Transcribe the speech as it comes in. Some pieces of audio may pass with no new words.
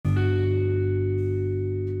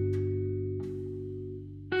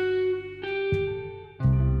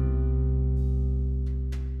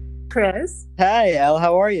Chris. Hi, Elle.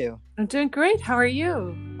 How are you? I'm doing great. How are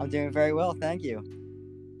you? I'm doing very well, thank you.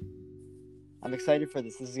 I'm excited for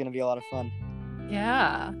this. This is going to be a lot of fun.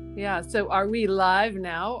 Yeah. So are we live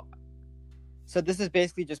now? So this is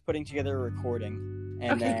basically just putting together a recording,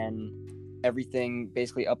 and Okay. then everything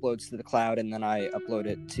basically uploads to the cloud, and then I upload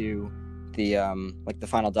it to the the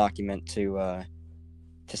final document to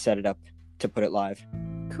set it up to put it live.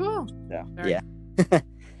 Cool. So Very yeah.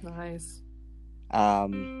 nice.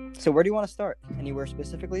 So where do you want to start? Anywhere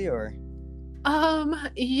specifically, or?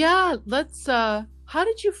 Yeah, let's how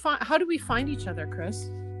do we find each other, Chris?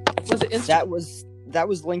 Was it Instagram? That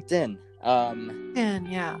was LinkedIn. And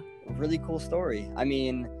yeah. Really cool story. I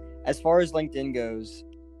mean, as far as LinkedIn goes,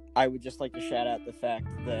 I would just like to shout out the fact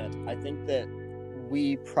that I think that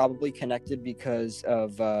we probably connected because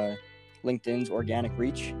of LinkedIn's organic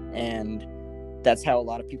reach, and that's how a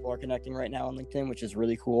lot of people are connecting right now on LinkedIn, which is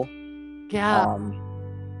really cool. Yeah.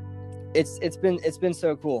 It's been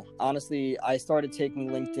so cool. Honestly, I started taking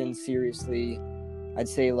LinkedIn seriously, I'd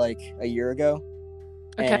say like a year ago.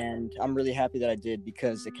 Okay. And I'm really happy that I did,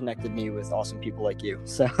 because it connected me with awesome people like you.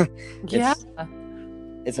 So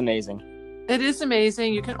it's amazing. It is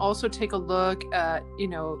amazing. You can also take a look at,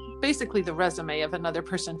 basically the resume of another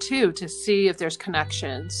person too, to see if there's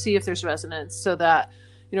connection, see if there's resonance, so that,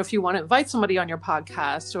 if you want to invite somebody on your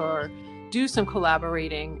podcast or do some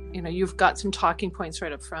collaborating, you've got some talking points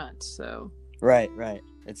right up front. So Right.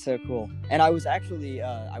 It's so cool. And I was actually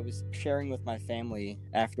I was sharing with my family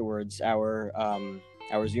afterwards our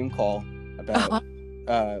Zoom call about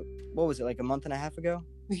what was it, like a month and a half ago?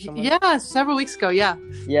 Yeah, several weeks ago. Yeah.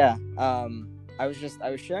 I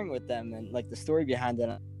was sharing with them, and like the story behind it,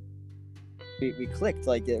 we clicked.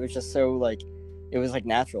 Like it was just so like it was like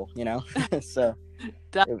natural, So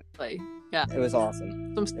definitely. Yeah. It was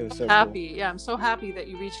awesome. It was so happy. Cool. Yeah, I'm so happy that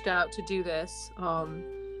you reached out to do this.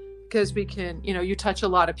 Because we can, you touch a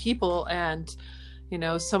lot of people, and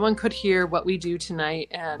someone could hear what we do tonight,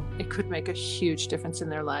 and it could make a huge difference in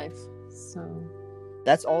their life. So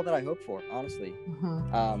that's all that I hope for, honestly.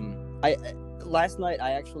 Mm-hmm. Last night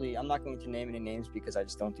I'm not going to name any names because I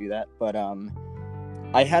just don't do that, but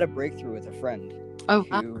I had a breakthrough with a friend. Oh,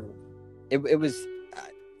 who, it was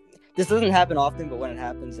this doesn't happen often, but when it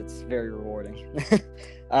happens, it's very rewarding.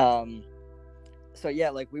 So yeah,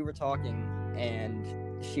 like we were talking,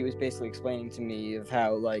 and she was basically explaining to me of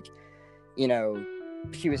how, like,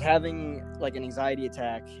 she was having like an anxiety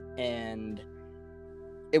attack, and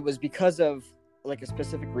it was because of like a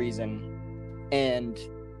specific reason. And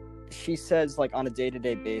she says, like, on a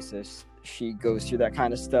day-to-day basis, she goes through that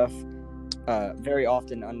kind of stuff very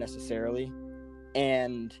often unnecessarily.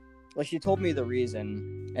 And like she told me the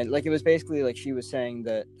reason, and like it was basically like she was saying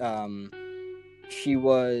that she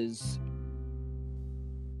was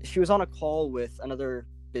on a call with another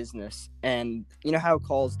business, and you know how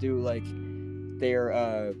calls do, like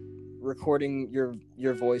they're recording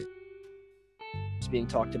your voice being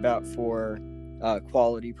talked about for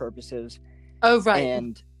quality purposes. Oh, right.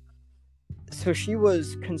 And so she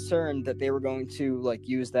was concerned that they were going to like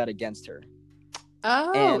use that against her.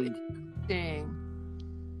 Oh, interesting.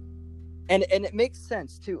 And it makes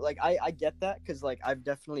sense too. Like I get that, because like I've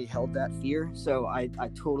definitely held that fear, so I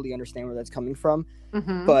totally understand where that's coming from.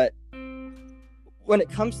 Mm-hmm. But when it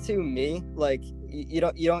comes to me, like you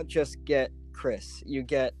don't just get Chris, you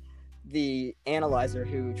get the analyzer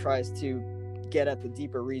who tries to get at the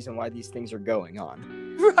deeper reason why these things are going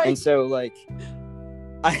on. Right. And so like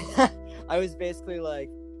I was basically like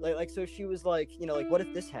so she was like, like, what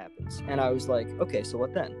if this happens? And I was like, okay, so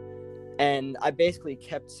what then? And I basically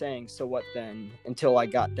kept saying, so what then, until I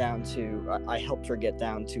got down to, I helped her get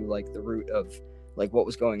down to like the root of like what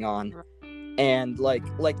was going on. And like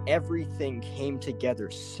everything came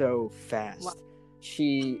together so fast. Wow.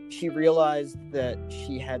 She realized that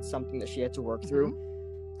she had something that she had to work through.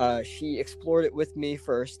 She explored it with me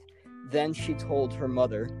first, then she told her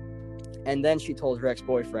mother, and then she told her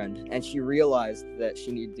ex-boyfriend, and she realized that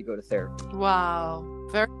she needed to go to therapy. Wow.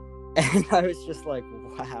 And I was just like,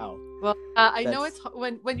 wow. Well, I know it's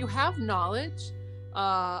when you have knowledge.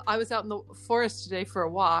 I was out in the forest today for a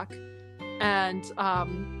walk, and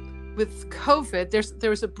with COVID, there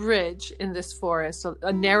was a bridge in this forest,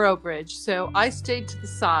 a narrow bridge. So I stayed to the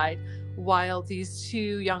side while these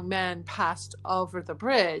two young men passed over the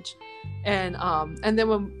bridge, and then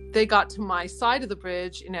when they got to my side of the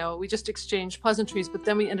bridge, we just exchanged pleasantries, but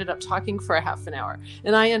then we ended up talking for a half an hour,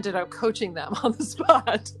 and I ended up coaching them on the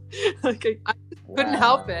spot. Like I couldn't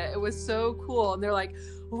help it. It was so cool. And they're like,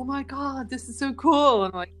 oh my God, this is so cool.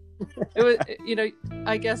 And I'm like, it was,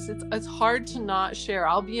 I guess it's hard to not share.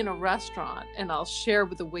 I'll be in a restaurant and I'll share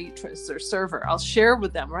with the waitress or server. I'll share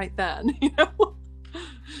with them right then,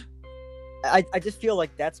 I just feel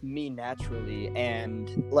like that's me naturally,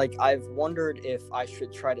 and like I've wondered if I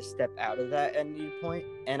should try to step out of that at any point.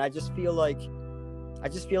 And I just feel like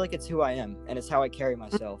it's who I am, and it's how I carry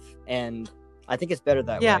myself, and I think it's better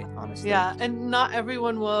that way, honestly. Yeah, and not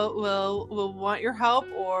everyone will want your help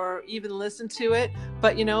or even listen to it,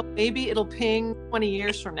 but maybe it'll ping 20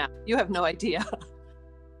 years from now. You have no idea.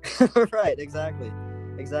 Right, exactly.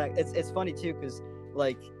 It's funny too, because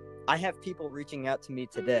like I have people reaching out to me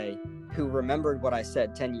today who remembered what I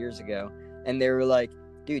said 10 years ago, and they were like,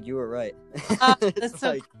 dude, you were right. It's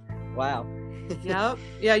like, wow. Yep.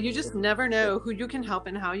 Yeah, you just never know who you can help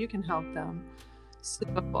and how you can help them.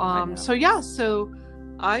 So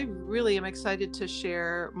I really am excited to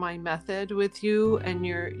share my method with you and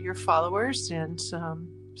your followers, and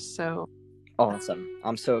so awesome.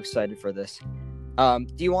 I'm so excited for this. Do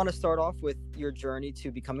you want to start off with your journey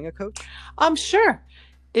to becoming a coach? Sure.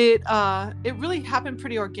 It really happened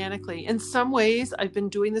pretty organically. In some ways, I've been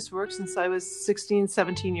doing this work since I was 16,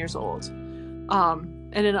 17 years old.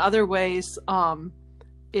 And in other ways,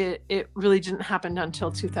 it really didn't happen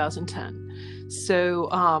until 2010. So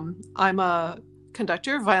I'm a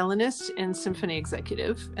conductor, violinist, and symphony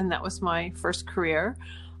executive, and that was my first career.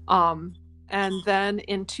 And then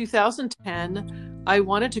in 2010, I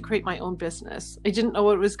wanted to create my own business. I didn't know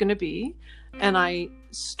what it was going to be. And I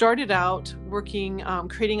started out working,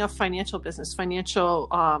 creating a financial business, financial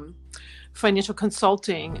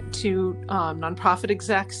consulting to nonprofit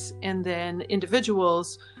execs and then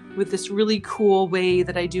individuals with this really cool way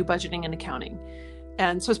that I do budgeting and accounting.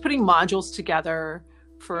 And so I was putting modules together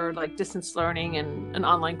for like distance learning and an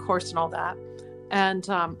online course and all that. And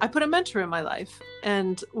I put a mentor in my life.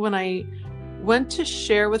 And when I went to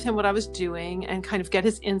share with him what I was doing and kind of get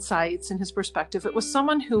his insights and his perspective, it was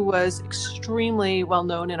someone who was extremely well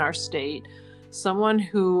known in our state, someone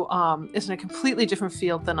who is in a completely different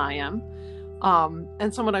field than I am,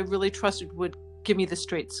 and someone I really trusted would give me the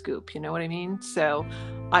straight scoop, you know what I mean? So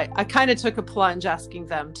I kind of took a plunge asking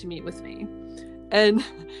them to meet with me. And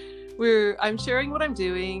I'm sharing what I'm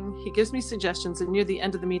doing. He gives me suggestions, and near the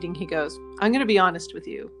end of the meeting, he goes, I'm going to be honest with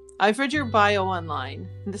you. I've read your bio online,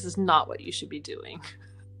 and this is not what you should be doing.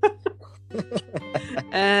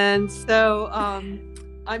 And so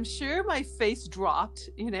I'm sure my face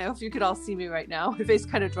dropped, if you could all see me right now, my face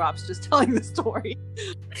kind of drops just telling the story.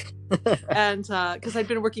 And because I'd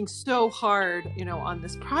been working so hard, on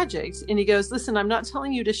this project. And he goes, listen, I'm not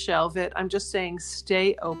telling you to shelve it. I'm just saying,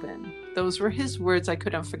 stay open. Those were his words I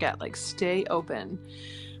couldn't forget, like, stay open.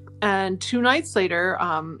 And 2 nights later,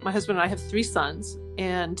 my husband and I have 3 sons,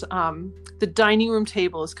 and the dining room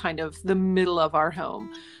table is kind of the middle of our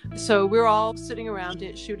home. So we're all sitting around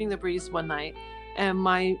it, shooting the breeze one night. And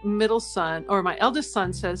my eldest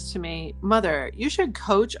son says to me, Mother, you should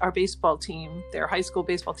coach our baseball team, their high school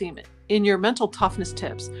baseball team, in your mental toughness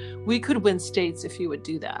tips. We could win states if you would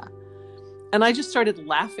do that. And I just started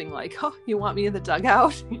laughing like, oh, you want me in the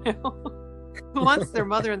dugout? Who wants their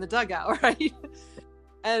mother in the dugout, right?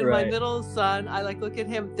 And right. My middle son, I look at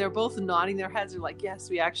him, they're both nodding their heads. They're like, yes,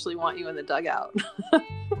 we actually want you in the dugout.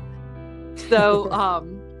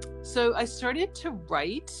 So I started to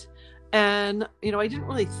write, and, I didn't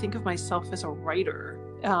really think of myself as a writer.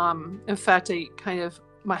 In fact,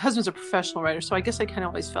 my husband's a professional writer, so I guess I kind of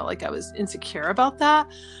always felt like I was insecure about that,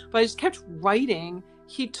 but I just kept writing.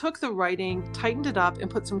 He took the writing, tightened it up,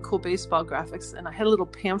 and put some cool baseball graphics, and I had a little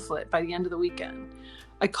pamphlet by the end of the weekend.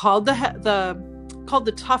 I called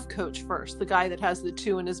the tough coach first, the guy that has the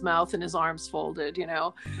 2 in his mouth and his arms folded,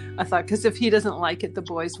 I thought, because if he doesn't like it, the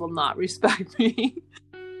boys will not respect me.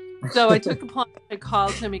 So I took the plunge. I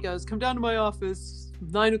called him. He goes, come down to my office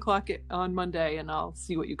 9:00 on Monday and I'll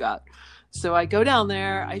see what you got. So I go down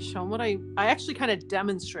there. I show him what I actually kind of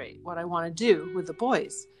demonstrate what I want to do with the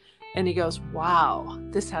boys. And he goes, wow,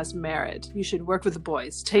 this has merit. You should work with the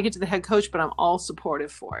boys. Take it to the head coach, but I'm all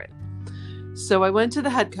supportive for it. So I went to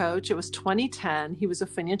the head coach. It was 2010. He was a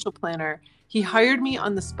financial planner. He hired me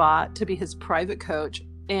on the spot to be his private coach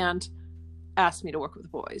and asked me to work with the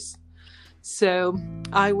boys. So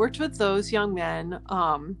I worked with those young men.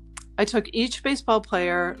 I took each baseball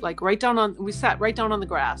player, we sat right down on the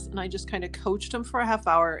grass, and I just kind of coached them for a half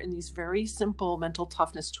hour in these very simple mental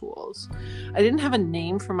toughness tools. I didn't have a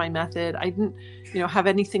name for my method. I didn't, have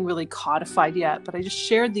anything really codified yet, but I just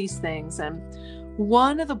shared these things. And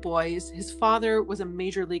one of the boys, his father was a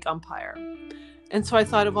major league umpire. And so I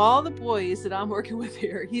thought, of all the boys that I'm working with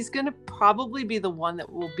here, he's going to probably be the one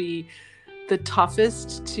that will be the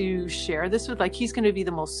toughest to share this with. Like, he's going to be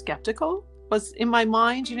the most skeptical, was in my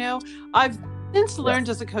mind. I've since learned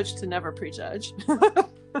as a coach to never prejudge.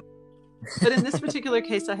 But in this particular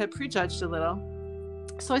case, I had prejudged a little.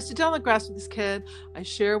 So I sit down on the grass with this kid, I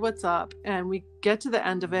share what's up, and we get to the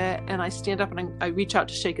end of it, and I stand up and I reach out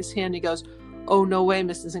to shake his hand. He goes, "Oh, no way,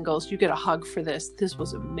 Mrs. Ingalls, you get a hug for this. This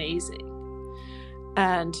was amazing."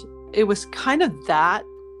 And it was kind of that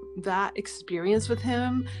experience with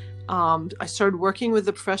him. I started working with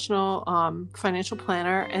a professional financial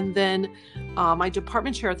planner, and then my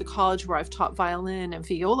department chair at the college where I've taught violin and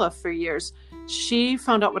viola for years, she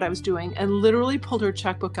found out what I was doing and literally pulled her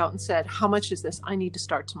checkbook out and said, "How much is this? I need to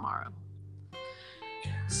start tomorrow."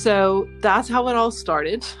 So that's how it all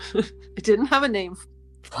started. It didn't have a name.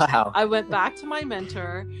 Wow. I went back to my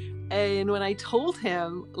mentor, and when I told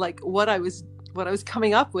him like what I was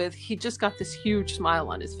coming up with, he just got this huge smile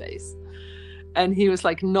on his face. And he was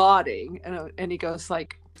like nodding, and he goes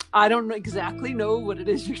like, "I don't exactly know what it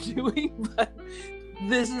is you're doing, but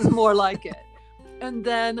this is more like it." And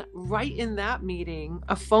then right in that meeting,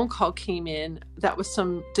 a phone call came in that was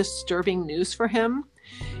some disturbing news for him.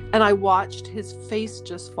 And I watched his face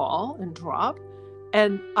just fall and drop.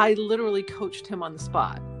 And I literally coached him on the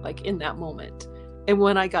spot, like in that moment. And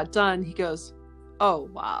when I got done, he goes, "Oh,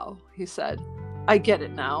 wow." He said, "I get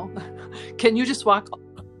it now. Can you just walk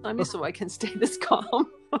on me so I can stay this calm?"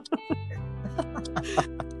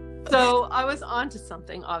 So I was onto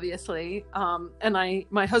something, obviously. And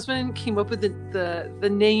my husband came up with the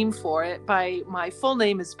name for it. My full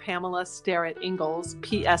name is Pamela Starrett Ingalls,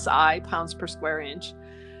 PSI, pounds per square inch.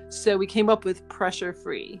 So we came up with pressure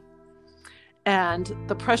free. And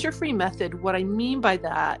the pressure free method, what I mean by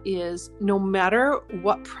that is no matter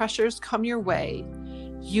what pressures come your way,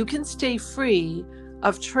 you can stay free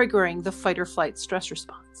of triggering the fight or flight stress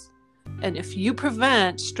response. And if you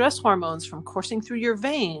prevent stress hormones from coursing through your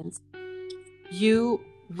veins, you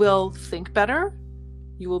will think better,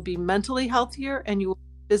 you will be mentally healthier, and you will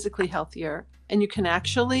be physically healthier. And you can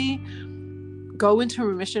actually go into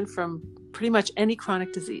remission from pretty much any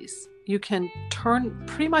chronic disease. You can turn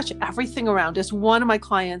pretty much everything around. As one of my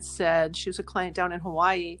clients said, she was a client down in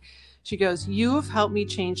Hawaii, she goes, "You have helped me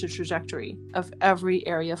change the trajectory of every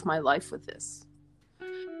area of my life with this."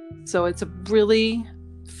 So it's a really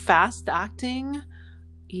fast acting,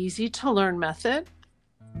 easy to learn method.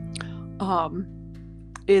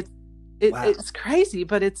 It's crazy,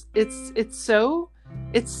 but it's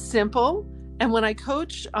simple. And when I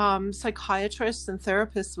coach psychiatrists and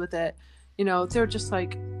therapists with it, they're just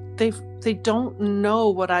like, they don't know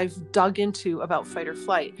what I've dug into about fight or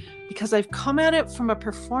flight, because I've come at it from a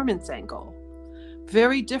performance angle,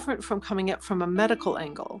 very different from coming at it from a medical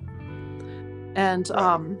angle. And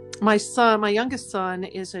my youngest son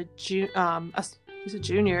is he's a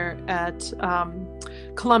junior at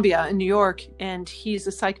Columbia in New York, and he's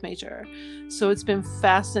a psych major. So it's been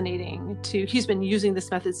fascinating he's been using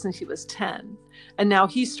this method since he was 10. And now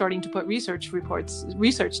he's starting to put research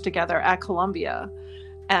together at Columbia.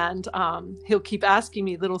 And he'll keep asking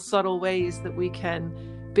me little subtle ways that we can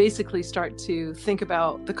basically start to think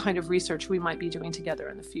about the kind of research we might be doing together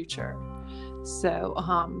in the future. So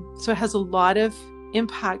it has a lot of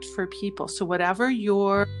impact for people. So whatever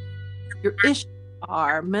your issues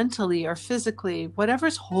are, mentally or physically,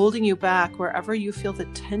 whatever's holding you back, wherever you feel the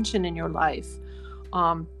tension in your life,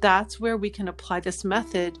 that's where we can apply this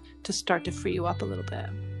method to start to free you up a little bit.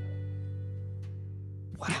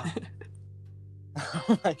 Wow.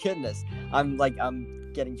 Oh my goodness. I'm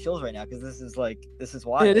getting chills right now, because this is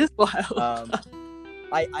wild. It is wild.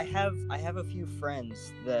 I have a few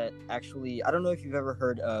friends that actually, I don't know if you've ever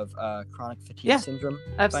heard of chronic fatigue syndrome.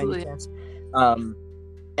 Absolutely. By any chance.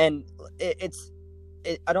 And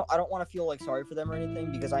I don't want to feel like sorry for them or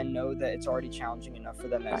anything, because I know that it's already challenging enough for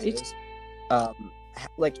them as is.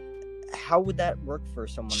 How would that work for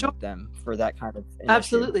someone like them, for that kind of initiative?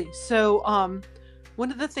 Absolutely. So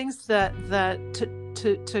one of the things that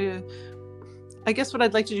I guess what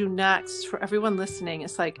I'd like to do next for everyone listening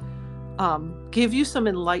is give you some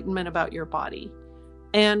enlightenment about your body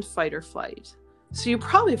and fight or flight. So you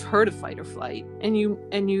probably have heard of fight or flight, and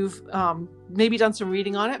you've maybe done some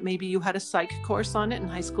reading on it. Maybe you had a psych course on it in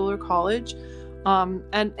high school or college.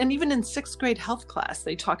 And even in 6th grade health class,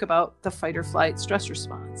 they talk about the fight or flight stress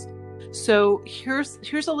response. So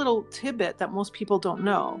here's a little tidbit that most people don't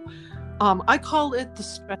know. I call it the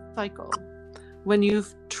stress cycle. When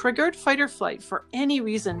you've triggered fight or flight for any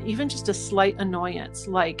reason, even just a slight annoyance,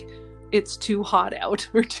 like it's too hot out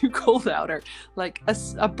or too cold out, or like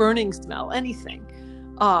a burning smell, anything.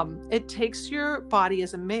 It takes your body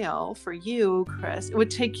as a male, for you, Chris, it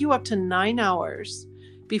would take you up to 9 hours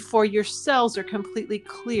before your cells are completely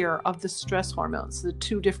clear of the stress hormones, the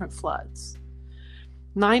two different floods.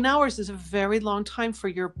 9 hours is a very long time for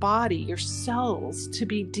your body, your cells, to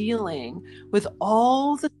be dealing with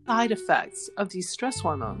all the side effects of these stress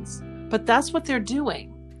hormones. But that's what they're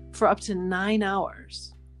doing for up to 9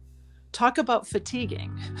 hours. Talk about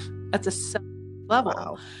fatiguing at the cell level.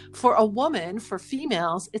 Wow. For a woman, for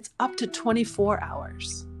females, it's up to 24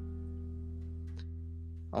 hours.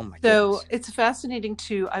 Oh my So goodness. it's fascinating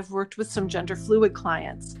too. I've worked with some gender fluid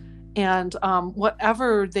clients, and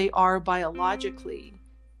whatever they are biologically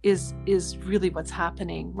is really what's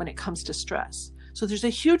happening when it comes to stress. So there's a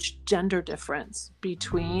huge gender difference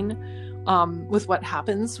between with what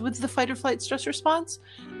happens with the fight or flight stress response.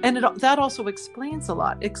 And that also explains a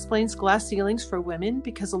lot. It explains glass ceilings for women,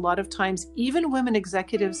 because a lot of times even women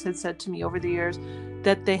executives had said to me over the years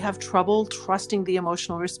that they have trouble trusting the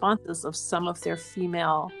emotional responses of some of their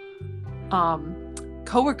female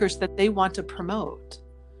coworkers that they want to promote.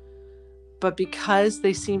 But because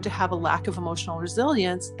they seem to have a lack of emotional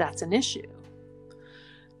resilience, that's an issue.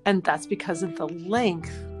 And that's because of the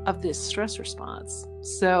length of this stress response.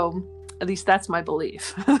 So at least that's my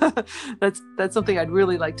belief. That's something I'd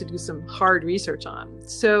really like to do some hard research on.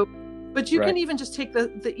 So, but you Right. can even just take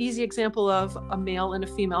the easy example of a male and a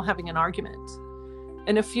female having an argument.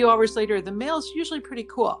 And a few hours later, the male's usually pretty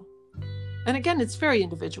cool. And again, it's very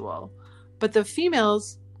individual. But the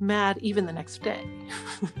female's mad even the next day.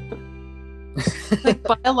 Like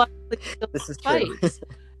biologically, This is fight. true.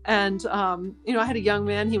 And, I had a young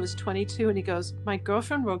man, he was 22, and he goes, my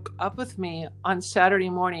girlfriend woke up with me on Saturday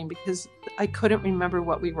morning because I couldn't remember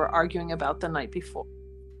what we were arguing about the night before.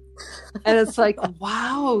 And it's like,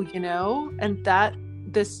 wow, and that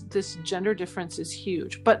this gender difference is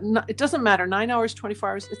huge, but it doesn't matter. 9 hours, 24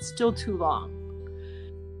 hours, it's still too long.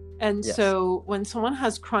 And Yes. so when someone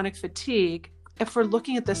has chronic fatigue, if we're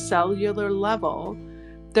looking at the cellular level,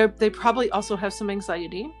 they probably also have some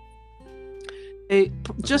anxiety.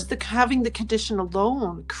 Having the condition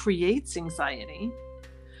alone creates anxiety.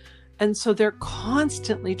 And so they're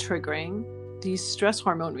constantly triggering these stress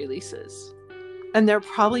hormone releases. And they're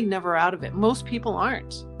probably never out of it. Most people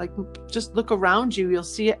aren't. Like, just look around you, you'll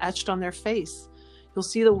see it etched on their face. You'll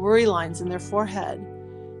see the worry lines in their forehead.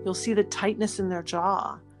 You'll see the tightness in their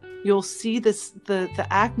jaw. You'll see the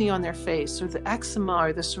acne on their face, or the eczema,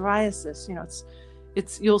 or the psoriasis.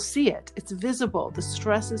 You'll see it. It's visible. The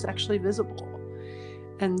stress is actually visible.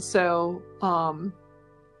 And so,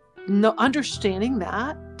 understanding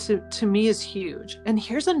that to me is huge. And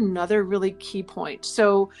here's another really key point.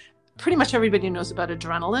 So pretty much everybody knows about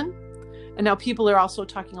adrenaline. And now people are also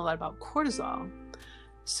talking a lot about cortisol.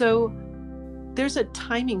 So there's a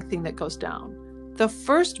timing thing that goes down. The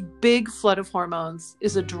first big flood of hormones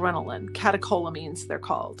is adrenaline, catecholamines they're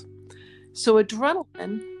called. So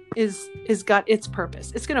adrenaline is got its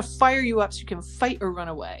purpose. It's going to fire you up so you can fight or run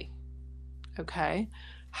away. Okay.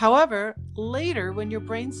 However, later when your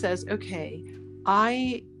brain says, okay,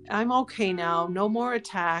 I'm okay now, no more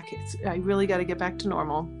attack, I really got to get back to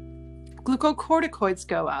normal, glucocorticoids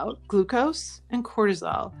go out, glucose and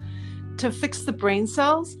cortisol, to fix the brain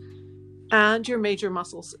cells and your major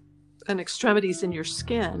muscles and extremities in your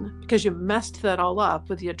skin, because you messed that all up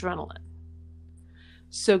with the adrenaline.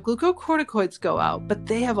 So glucocorticoids go out, but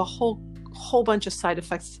they have a whole bunch of side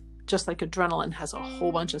effects, just like adrenaline has a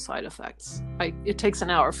whole bunch of side effects. It takes an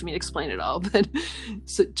hour for me to explain it all, but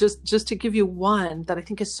so just to give you one that I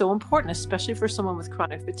think is so important, especially for someone with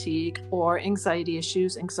chronic fatigue or anxiety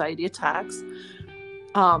issues, anxiety attacks.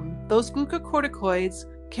 Those glucocorticoids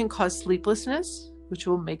can cause sleeplessness, which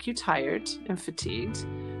will make you tired and fatigued.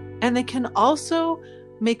 And they can also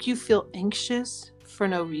make you feel anxious for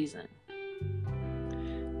no reason.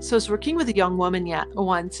 So I was working with a young woman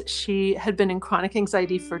once. She had been in chronic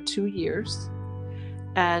anxiety for 2 years.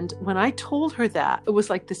 And when I told her that, it was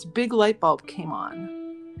like this big light bulb came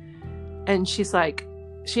on. And she's like,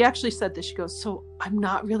 she actually said this, she goes, so I'm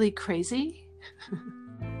not really crazy?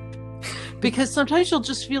 Because sometimes you'll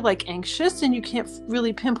just feel like anxious and you can't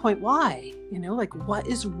really pinpoint why, like what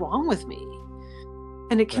is wrong with me?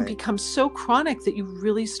 And it can become so chronic that you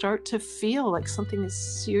really start to feel like something is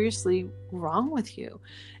seriously wrong with you.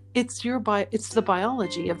 It's the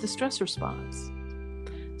biology of the stress response.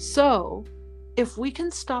 So if we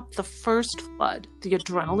can stop the first flood, the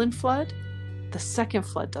adrenaline flood, the second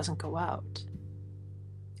flood doesn't go out.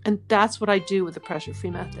 And that's what I do with the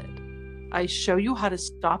pressure-free method. I show you how to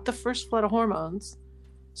stop the first flood of hormones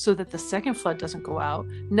so that the second flood doesn't go out.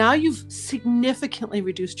 Now you've significantly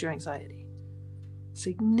reduced your anxiety.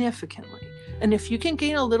 Significantly. And if you can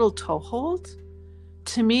gain a little toehold,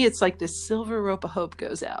 to me, it's like this silver rope of hope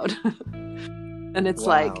goes out. And it's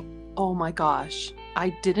like, Wow. oh my gosh, I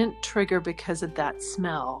didn't trigger because of that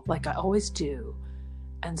smell like I always do.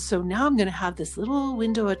 And so now I'm going to have this little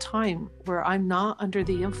window of time where I'm not under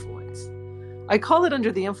the influence. I call it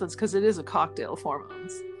under the influence because it is a cocktail of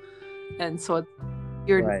hormones. And so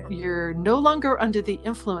you're no longer under the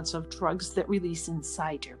influence of drugs that release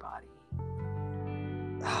inside your body.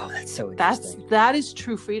 Oh, that's so interesting. That is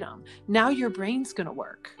true freedom. Now your brain's going to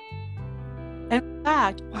work. And in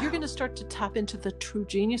fact, you're going to start to tap into the true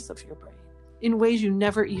genius of your brain in ways you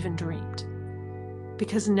never even dreamed,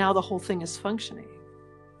 because now the whole thing is functioning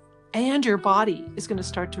and your body is going to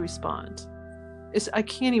start to respond.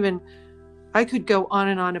 I could go on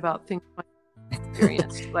and on about things I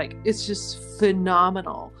experienced. Like, it's just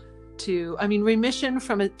phenomenal remission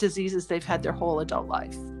from diseases they've had their whole adult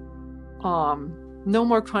life. No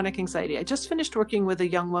more chronic anxiety. I just finished working with a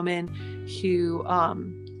young woman who,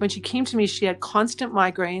 when she came to me, she had constant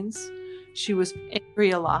migraines. She was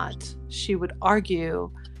angry a lot. She would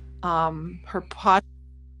argue.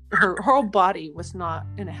 Her whole body was not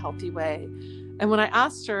in a healthy way. And when I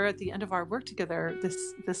asked her at the end of our work together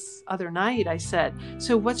this other night, I said,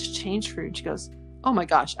 so what's changed for you? She goes, oh my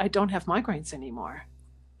gosh, I don't have migraines anymore.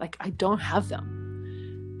 Like, I don't have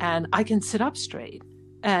them. And I can sit up straight.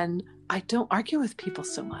 And I don't argue with people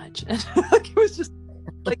so much. And like, it was just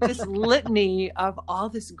like this litany of all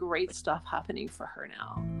this great stuff happening for her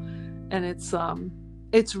now. And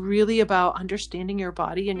it's really about understanding your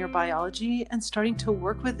body and your biology and starting to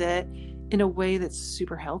work with it in a way that's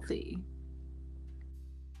super healthy.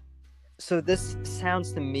 So this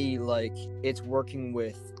sounds to me like it's working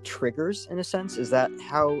with triggers in a sense. Is that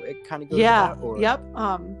how it kind of goes about? Or? Yep.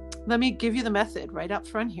 Let me give you the method right up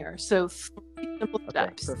front here. So 3 simple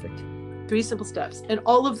steps. Perfect. 3 simple steps. And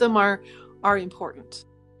all of them are important.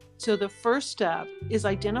 So the first step is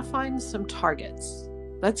identifying some targets.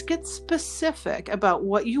 Let's get specific about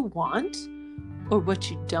what you want or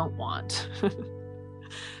what you don't want.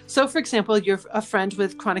 So for example, you're a friend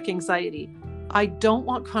with chronic anxiety. I don't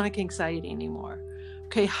want chronic anxiety anymore.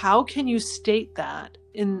 Okay, how can you state that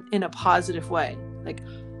in a positive way? Like,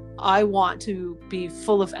 I want to be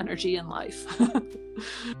full of energy in life.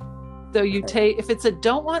 So you take, if it's a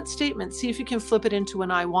don't want statement, see if you can flip it into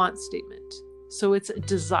an I want statement. So it's a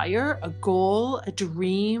desire, a goal, a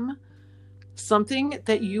dream, something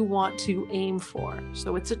that you want to aim for.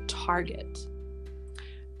 So it's a target.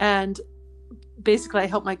 And basically I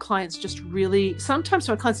help my clients just really, sometimes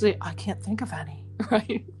my clients say, I can't think of any,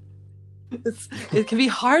 right? It can be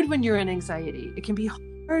hard when you're in anxiety. It can be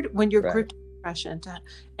hard when you're gripped in depression.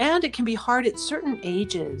 And it can be hard at certain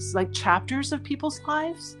ages, like chapters of people's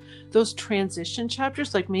lives, those transition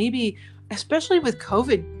chapters, like maybe, especially with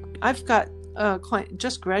COVID, I've got a client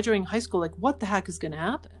just graduating high school, like what the heck is going to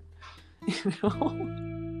happen? You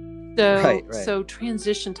know? So, so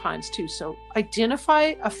transition times too. So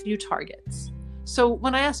identify a few targets. So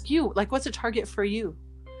when I ask you, like, what's a target for you?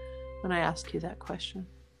 When I ask you that question.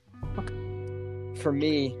 Okay. For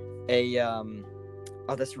me, I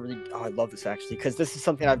love this actually, because this is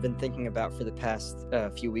something I've been thinking about for the past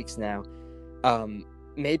few weeks now.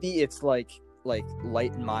 Maybe it's like light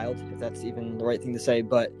and mild, if that's even the right thing to say,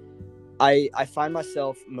 but I find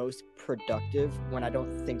myself most productive when I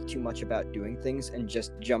don't think too much about doing things and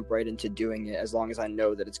just jump right into doing it, as long as I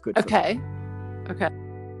know that it's good for me. Okay.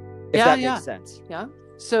 If that makes sense. Yeah.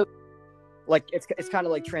 So like it's kind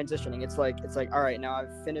of like transitioning. It's like all right, now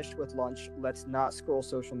I've finished with lunch. Let's not scroll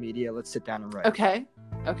social media. Let's sit down and write. Okay.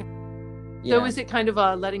 Yeah. So is it kind of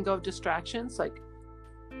letting go of distractions? Like,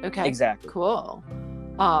 okay, exactly. Cool.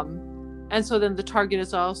 And so then the target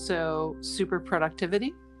is also super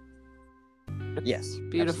productivity. Yes.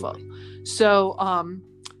 Beautiful. Absolutely. So,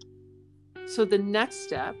 so the next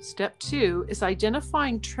step 2, is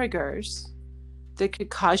identifying triggers that could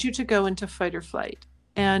cause you to go into fight or flight.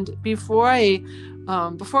 And before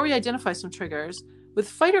we identify some triggers, with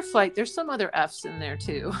fight or flight, there's some other F's in there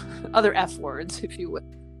too, other F words, if you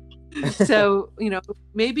would. So,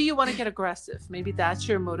 maybe you want to get aggressive. Maybe that's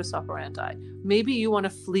your modus operandi. Maybe you want to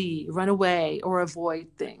flee, run away, or avoid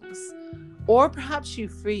things. Or perhaps you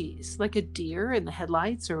freeze, like a deer in the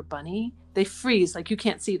headlights or a bunny. They freeze, like you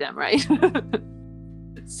can't see them, right?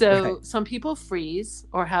 So some people freeze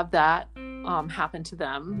or have that happen to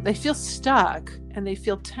them. They feel stuck and they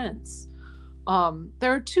feel tense.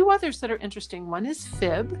 There are 2 others that are interesting. One is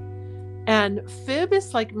fib. And fib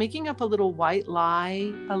is like making up a little white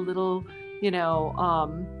lie, a little,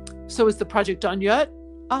 so is the project done yet?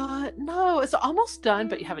 No, it's almost done,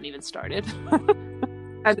 but you haven't even started.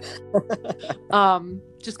 And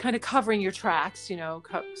just kind of covering your tracks,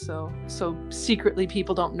 so secretly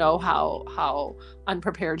people don't know how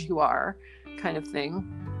unprepared you are. kind of thing.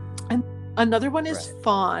 And another one is Right.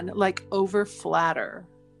 fawn, like over flatter.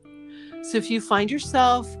 So if you find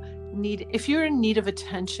yourself if you're in need of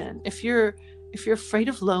attention, if you're afraid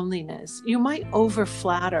of loneliness, you might over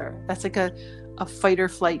flatter. That's like a fight or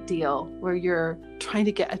flight deal where you're trying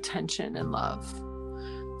to get attention and love.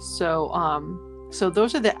 So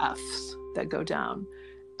those are the F's that go down.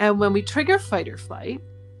 And when we trigger fight or flight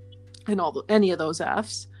and any of those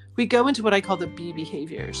F's, we go into what I call the B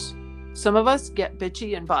behaviors. Some of us get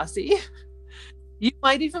bitchy and bossy. You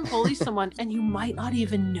might even bully someone and you might not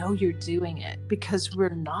even know you're doing it because we're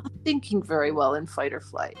not thinking very well in fight or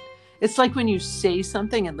flight. It's like when you say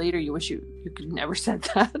something and later you wish you could never said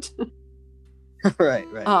that. Right.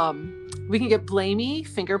 We can get blamey,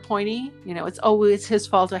 finger pointy. It's his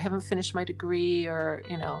fault. I haven't finished my degree, or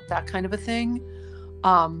that kind of a thing.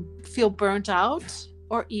 Feel burnt out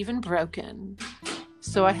or even broken.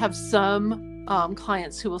 So I have some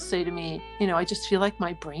clients who will say to me, I just feel like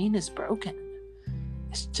my brain is broken.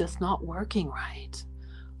 It's just not working right.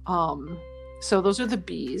 So those are the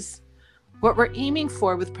B's. What we're aiming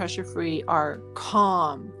for with Pressure Free are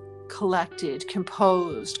calm, collected,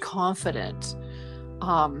 composed, confident,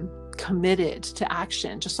 committed to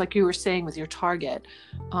action, just like you were saying with your target,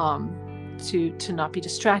 to not be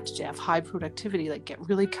distracted, to have high productivity, like get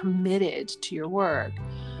really committed to your work.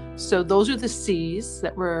 So those are the C's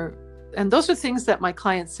and those are things that my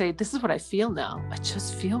clients say, this is what I feel now. I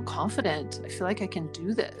just feel confident. I feel like I can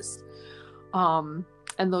do this. And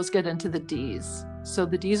those get into the D's. So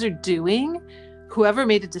the D's are doing. Whoever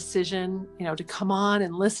made a decision, to come on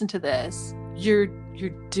and listen to this, you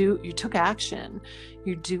took action.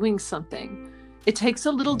 You're doing something. It takes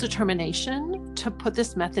a little determination to put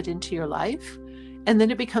this method into your life, and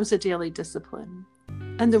then it becomes a daily discipline.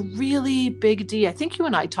 And the really big D, I think you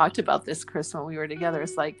and I talked about this, Chris, when we were together,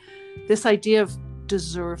 is like this idea of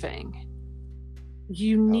deserving.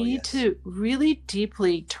 You need to really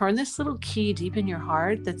deeply turn this little key deep in your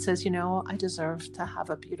heart that says, I deserve to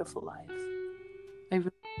have a beautiful life.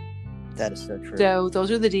 That is so true. So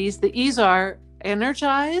those are the D's. The E's are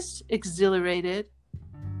energized, exhilarated,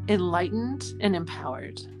 enlightened, and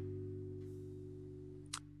empowered.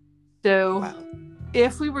 So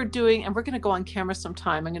if we were doing, and we're going to go on camera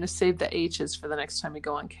sometime, I'm going to save the H's for the next time we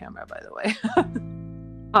go on camera, by the way.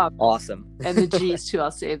 Awesome. And the G's too, I'll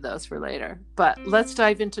save those for later. But let's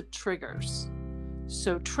dive into triggers.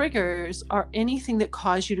 So triggers are anything that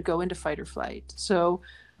cause you to go into fight or flight. So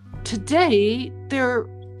today, there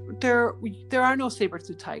are no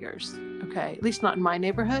saber-tooth tigers, okay? At least not in my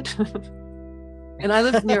neighborhood. And I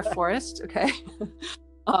live near a forest, okay?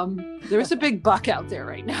 There's a big buck out there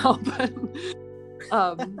right now. But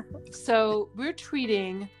so we're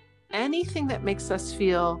treating anything that makes us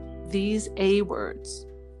feel these A words: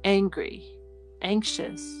 angry,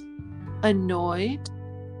 anxious, annoyed,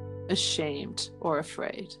 ashamed, or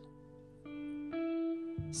afraid.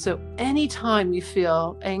 So anytime you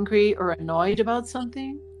feel angry or annoyed about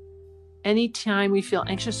something, anytime we feel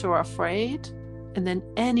anxious or afraid, and then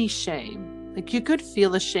any shame, like you could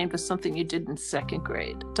feel ashamed of something you did in second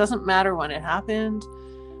grade. It doesn't matter when it happened,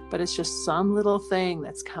 but it's just some little thing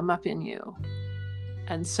that's come up in you.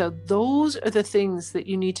 And so those are the things that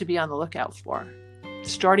you need to be on the lookout for,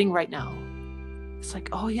 starting right now. It's like,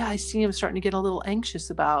 oh yeah, I see I'm starting to get a little anxious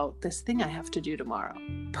about this thing I have to do tomorrow.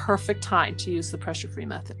 Perfect time to use the pressure-free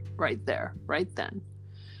method right there, right then.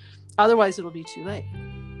 Otherwise, it'll be too late.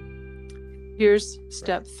 Here's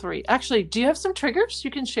step 3. Actually, do you have some triggers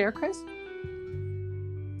you can share, Chris?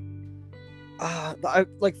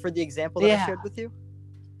 Like for the example that I shared with you?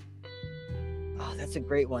 Oh, that's a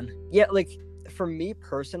great one. Yeah, like for me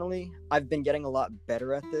personally, I've been getting a lot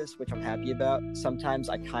better at this, which I'm happy about. Sometimes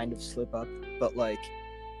I kind of slip up, but like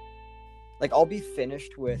I'll be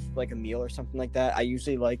finished with like a meal or something like that. I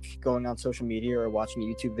usually like going on social media or watching a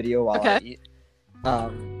YouTube video while I eat.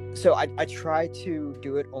 So I try to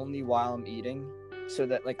do it only while I'm eating, so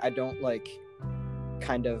that like I don't like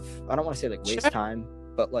kind of, I don't want to say like waste time,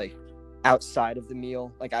 but like outside of the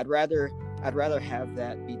meal. Like I'd rather have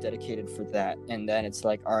that be dedicated for that, and then it's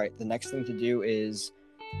like, all right, the next thing to do is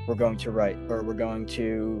we're going to write, or we're going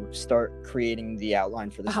to start creating the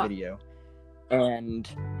outline for this video. And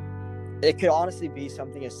it could honestly be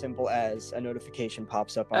something as simple as a notification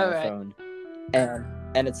pops up on my phone,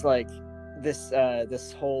 and it's like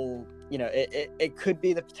this whole, you know, it could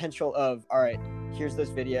be the potential of, all right, here's this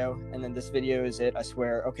video, and then this video is it, I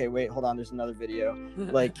swear. Okay, wait, hold on, there's another video.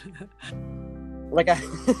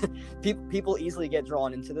 People easily get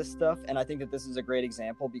drawn into this stuff, and I think that this is a great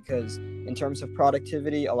example, because in terms of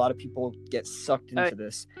productivity, a lot of people get sucked into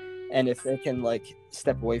this, And if they can like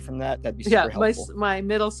step away from that, that'd be super helpful. My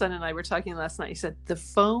middle son and I were talking last night. He said, the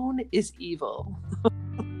phone is evil.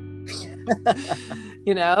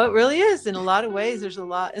 You know, it really is. In a lot of ways, there's a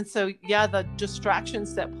lot. And so, yeah, the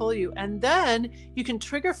distractions that pull you. And then you can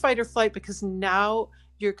trigger fight or flight because now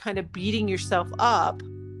you're kind of beating yourself up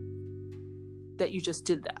that you just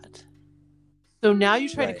did that. So now you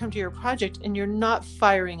try to come to your project and you're not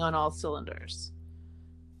firing on all cylinders.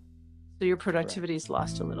 So your productivity is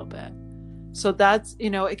lost a little bit. So that's, you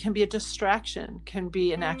know, it can be a distraction, can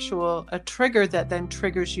be a trigger that then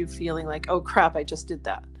triggers you feeling like, oh crap, I just did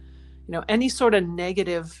that. You know, any sort of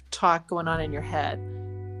negative talk going on in your head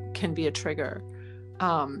can be a trigger.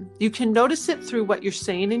 You can notice it through what you're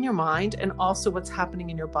saying in your mind and also what's happening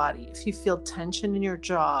in your body. If you feel tension in your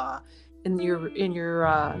jaw, in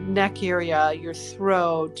your neck area, your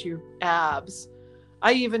throat, your abs.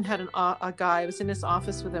 I even had a guy, I was in his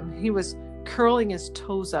office with him. He was curling his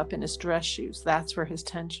toes up in his dress shoes. That's where his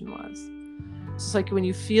tension was. So it's like when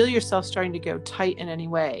you feel yourself starting to go tight in any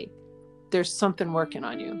way, there's something working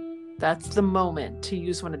on you. That's the moment to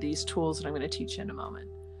use one of these tools that I'm going to teach you in a moment.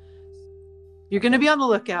 You're going to be on the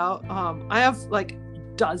lookout. I have like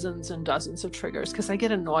dozens and dozens of triggers because I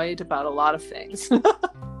get annoyed about a lot of things.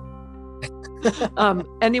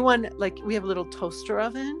 Anyone, like we have a little toaster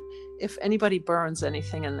oven. If anybody burns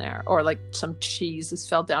anything in there or like some cheese has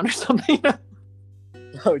fell down or something,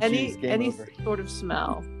 any sort of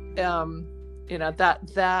smell, you know,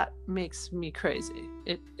 that makes me crazy.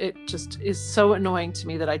 It just is so annoying to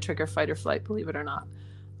me that I trigger fight or flight, believe it or not.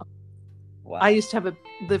 Wow. I used to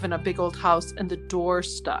live in a big old house and the door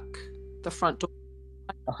stuck, the front door,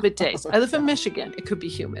 middays. I live in Michigan. It could be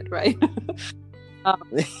humid, right?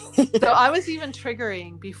 So I was even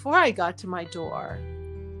triggering before I got to my door,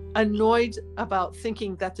 annoyed about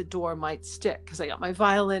thinking that the door might stick because I got my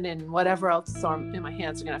violin and whatever else is in my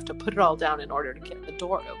hands. I'm going to have to put it all down in order to get the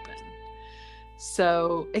door open.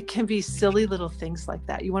 So it can be silly little things like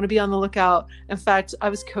that. You want to be on the lookout. In fact, I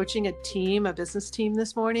was coaching a business team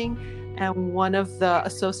this morning, and one of the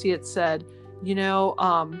associates said, you know,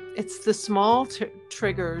 it's the small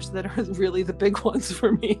triggers that are really the big ones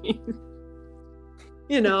for me.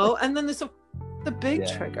 You know, and then there's the big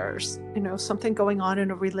triggers, you know, something going on in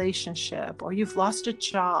a relationship, or you've lost a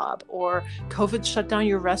job, or COVID shut down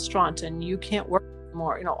your restaurant and you can't work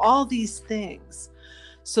anymore, you know, all these things.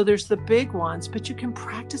 So there's the big ones, but you can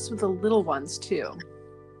practice with the little ones too.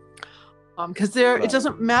 Because it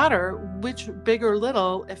doesn't matter which big or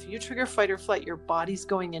little, if you trigger fight or flight, your body's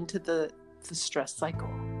going into the stress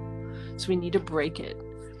cycle. So we need to break it.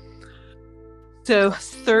 So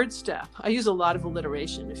third step, I use a lot of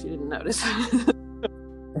alliteration if you didn't notice.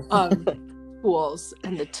 Tools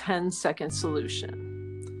and the 10-second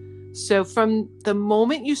solution. So from the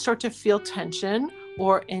moment you start to feel tension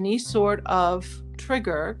or any sort of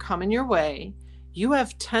trigger coming your way, you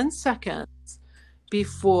have 10 seconds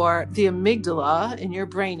before the amygdala in your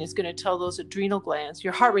brain is going to tell those adrenal glands,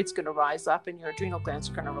 your heart rate's going to rise up and your adrenal glands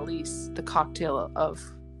are going to release the cocktail of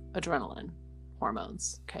adrenaline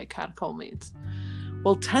hormones, okay, catecholamines.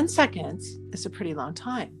 Well, 10 seconds is a pretty long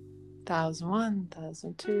time. 1001,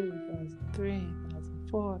 1002, 1003,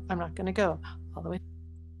 1004. I'm not going to go all the way.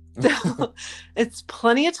 So it's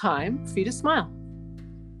plenty of time for you to smile.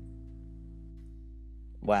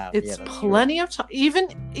 Wow. It's plenty of time. Even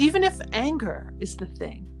if anger is the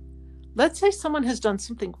thing. Let's say someone has done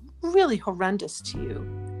something really horrendous to you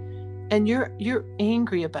and you're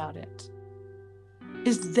angry about it.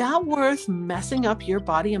 Is that worth messing up your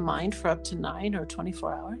body and mind for up to 9 or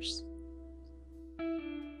 24 hours?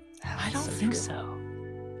 I don't think so.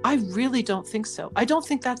 I really don't think so. I don't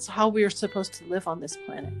think that's how we are supposed to live on this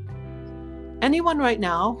planet. Anyone right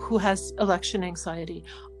now who has election anxiety,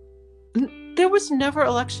 there was never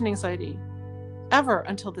election anxiety ever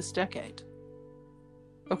until this decade.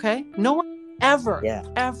 Okay? No one ever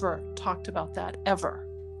talked about that, ever.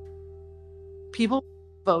 People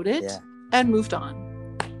voted and moved on.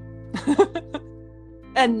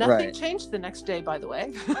 And nothing changed the next day, by the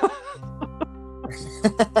way.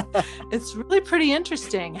 It's really pretty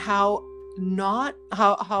interesting how not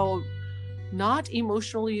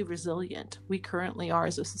emotionally resilient we currently are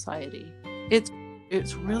as a society. It's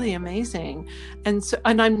really amazing. And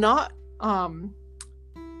I'm not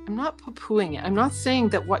poo-pooing it. I'm not saying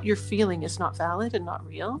that what you're feeling is not valid and not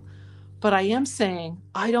real, but I am saying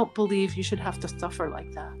I don't believe you should have to suffer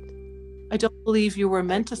like that. I don't believe you were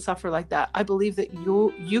meant to suffer like that. I believe that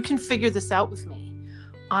you can figure this out with me.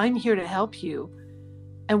 I'm here to help you.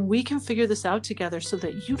 And we can figure this out together so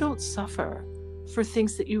that you don't suffer for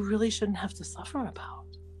things that you really shouldn't have to suffer about.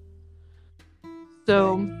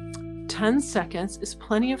 So 10 10 seconds is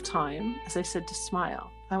plenty of time, as I said, to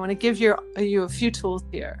smile. I want to give you a few tools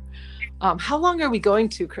here. How long are we going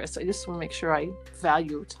to, Chris? I just want to make sure I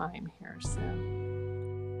value time here.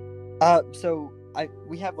 So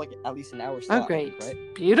we have like at least an hour slot. Oh, great.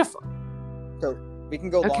 Right? Beautiful. So we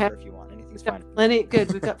can go longer if you want. Anything's fine.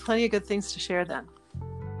 Good. We've got plenty of good things to share then.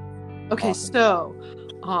 Okay,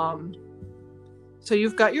 awesome. So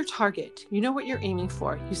you've got your target. You know what you're aiming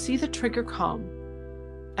for. You see the trigger come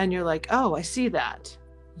and you're like, oh, I see that.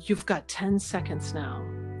 You've got 10 seconds now.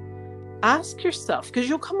 Ask yourself, because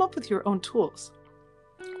you'll come up with your own tools.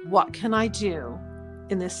 What can I do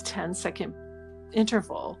in this 10-second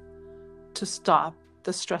interval to stop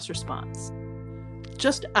the stress response?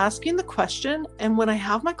 Just asking the question. And when I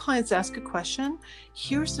have my clients ask a question,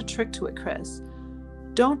 here's the trick to it, Chris.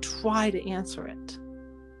 Don't try to answer it.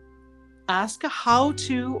 Ask a how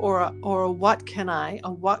to or a what can I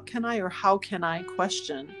or how can I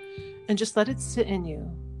question, and just let it sit in you.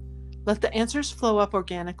 Let the answers flow up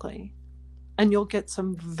organically, and you'll get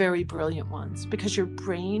some very brilliant ones because your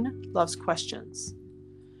brain loves questions.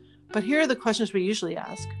 But here are the questions we usually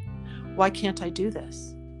ask. Why can't I do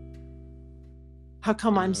this? How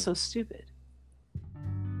come I'm so stupid?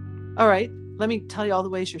 All right, let me tell you all the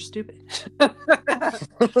ways you're stupid.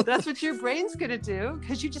 That's what your brain's going to do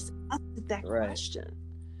because you just asked that question.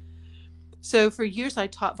 So for years, I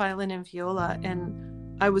taught violin and viola,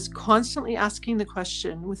 and I was constantly asking the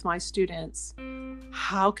question with my students,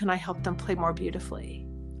 how can I help them play more beautifully?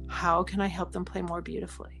 How can I help them play more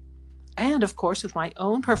beautifully? And of course, with my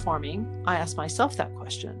own performing, I asked myself that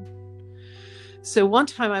question. So one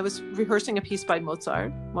time I was rehearsing a piece by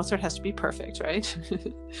Mozart. Mozart has to be perfect, right?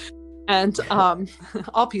 And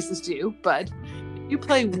all pieces do, but you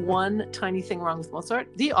play one tiny thing wrong with Mozart,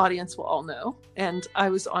 the audience will all know. And I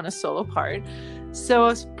was on a solo part. So I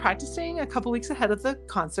was practicing a couple weeks ahead of the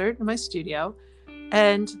concert in my studio,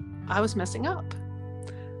 and I was messing up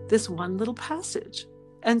this one little passage.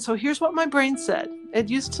 And so here's what my brain said. It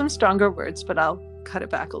used some stronger words, but I'll cut it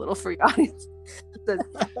back a little for your audience. It said,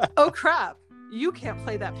 oh crap, you can't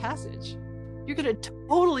play that passage. You're going to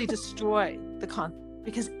totally destroy the concert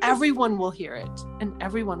because everyone will hear it and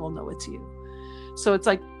everyone will know it's you. So it's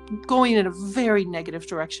like going in a very negative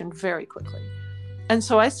direction very quickly. And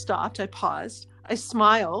so I stopped, I paused, I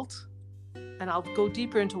smiled, and I'll go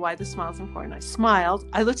deeper into why the smile is important. I smiled,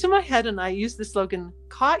 I looked in my head, and I used the slogan,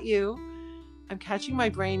 caught you. I'm catching my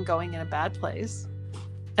brain going in a bad place.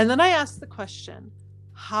 And then I asked the question,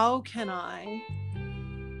 how can I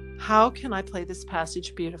play this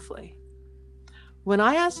passage beautifully? When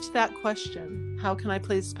I asked that question, how can I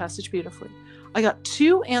play this passage beautifully? I got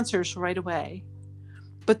two answers right away.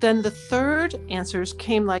 But then the third answers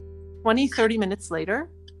came like 20, 30 minutes later,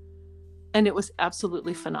 and it was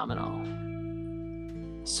absolutely phenomenal.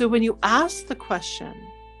 So when you ask the question,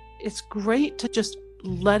 it's great to just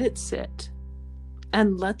let it sit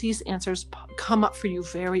and let these answers come up for you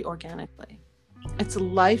very organically. It's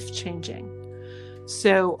life-changing.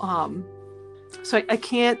 So I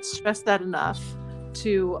can't stress that enough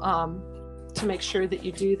to make sure that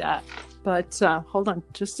you do that. But hold on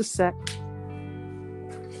just a sec.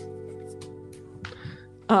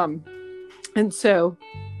 And so,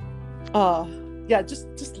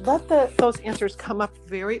 just let those answers come up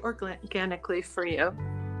very organically for you.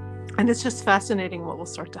 And it's just fascinating what will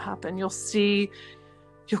start to happen. You'll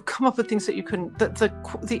come up with things that you couldn't.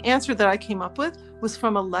 The answer that I came up with was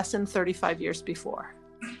from a lesson 35 years before.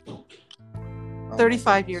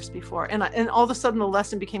 35 years before. And all of a sudden the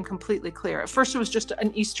lesson became completely clear. At first it was just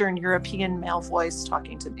an Eastern European male voice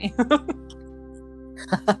talking to me.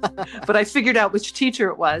 But I figured out which teacher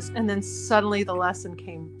it was, and then suddenly the lesson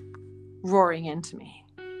came roaring into me.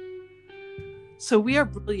 So we are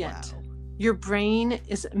brilliant. Wow. Your brain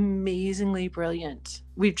is amazingly brilliant.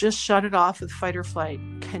 We've just shut it off with fight or flight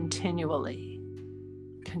continually.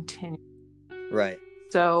 Right.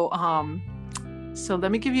 So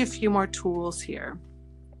let me give you a few more tools here.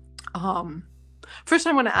 First,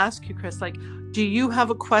 I want to ask you, Chris, do you have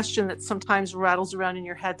a question that sometimes rattles around in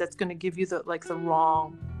your head that's going to give you go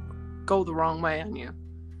the wrong way on you?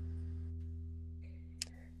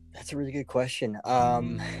 That's a really good question.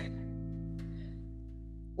 Well,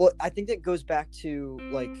 I think that goes back to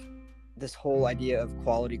this whole idea of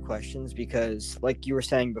quality questions, because like you were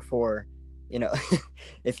saying before,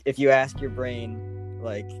 if you ask your brain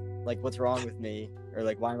like what's wrong with me, or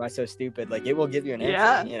why am I so stupid, it will give you an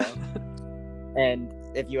answer. And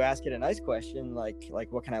if you ask it a nice question like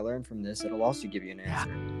what can I learn from this, it'll also give you an answer.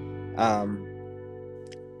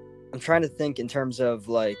 I'm trying to think in terms of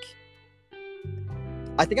I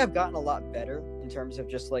think I've gotten a lot better in terms of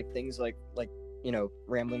just things like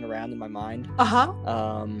rambling around in my mind. Uh-huh.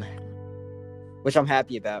 Which I'm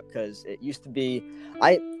happy about, because it used to be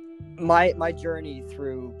my journey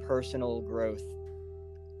through personal growth,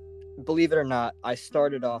 believe it or not, I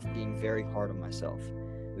started off being very hard on myself.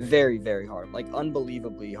 Very, very hard. Like,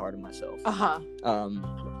 unbelievably hard on myself. Uh-huh.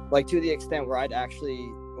 Like, to the extent where I'd actually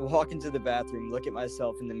walk into the bathroom, look at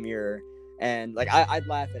myself in the mirror, and like I'd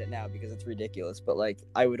laugh at it now because it's ridiculous, but like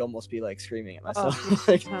I would almost be like screaming at myself.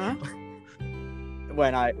 Like,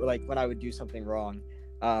 when I would do something wrong.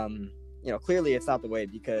 Clearly it's not the way,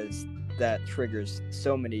 because that triggers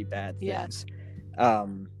so many bad things. Yeah.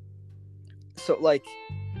 So like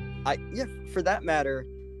for that matter,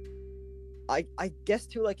 I guess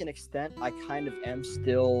to like an extent I kind of am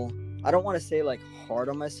still, I don't want to say like hard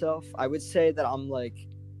on myself. I would say that I'm like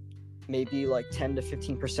maybe like 10 to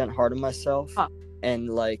 15% hard on myself, and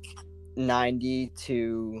like 90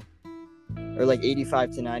 to, or like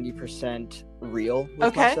 85 to 90% real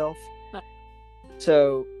with myself.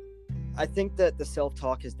 So I think that the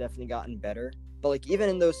self-talk has definitely gotten better, but like even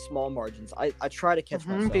in those small margins, I try to catch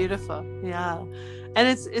myself. Beautiful. Yeah. And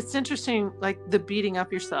it's interesting, like the beating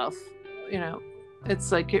up yourself,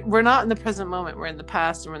 it's like we're not in the present moment, we're in the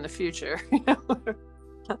past and we're in the future.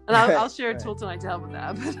 And I'll share a tool tonight to help with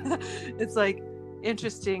that. But it's like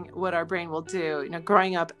interesting what our brain will do.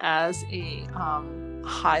 Growing up as a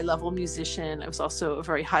high-level musician, I was also a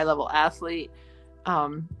very high-level athlete.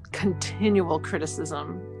 Continual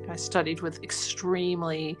criticism. I studied with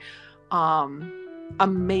extremely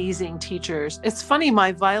amazing teachers. It's funny,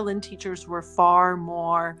 my violin teachers were far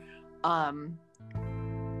more, how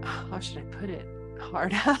should I put it?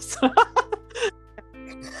 Hard ass.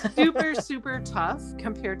 Super, super tough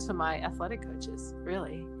compared to my athletic coaches,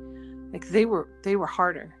 really. Like they were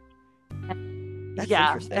harder. That's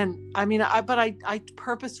interesting. And I mean, I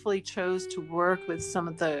purposefully chose to work with some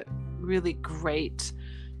of the really great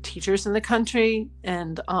teachers in the country,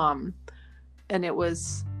 and it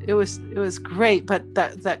was great, but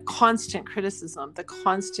that constant criticism, the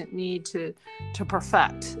constant need to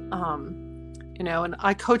perfect, and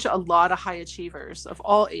I coach a lot of high achievers of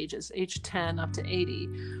all ages, age 10 up to 80,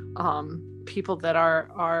 people that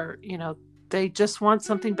are they just want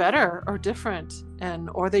something better or different,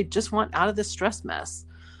 or they just want out of this stress mess,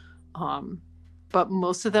 but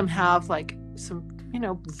most of them have like some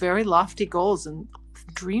very lofty goals and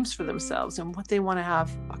dreams for themselves and what they want to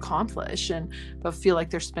have accomplish, but feel like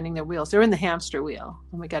they're spinning their wheels. They're in the hamster wheel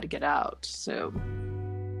and we got to get out. So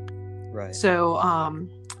that's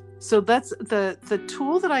the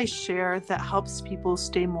tool that I share that helps people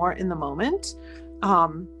stay more in the moment,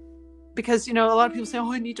 because a lot of people say,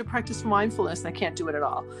 I need to practice mindfulness, and I can't do it at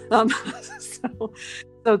all.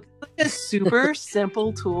 So it's a super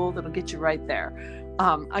simple tool that'll get you right there.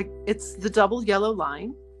 It's the double yellow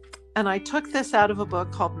line. And I took this out of a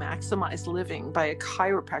book called Maximize Living by a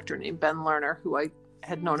chiropractor named Ben Lerner, who I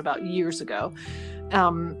had known about years ago.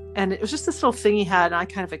 And it was just this little thing he had, and I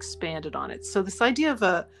kind of expanded on it. So this idea of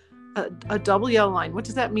a double yellow line, what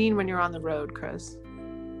does that mean when you're on the road, Chris?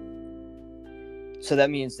 So that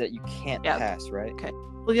means that you can't pass, right? Okay.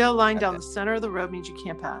 Double yellow line down the center of the road means you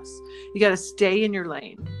can't pass. You got to stay in your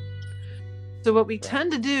lane. So what we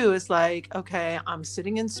tend to do is like, okay, I'm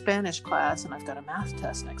sitting in Spanish class and I've got a math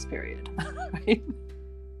test next period, right?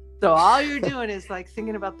 So all you're doing is like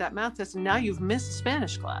thinking about that math test, and now you've missed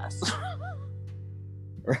Spanish class.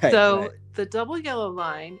 Right. So the double yellow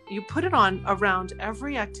line, you put it on around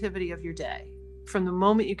every activity of your day, from the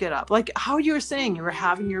moment you get up. Like how you were saying, you were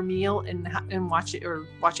having your meal and watching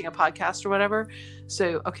a podcast or whatever.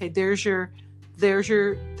 So okay, there's your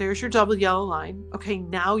double yellow line. Okay,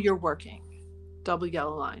 now you're working. Double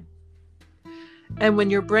yellow line. And when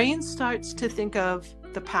your brain starts to think of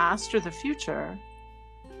the past or the future,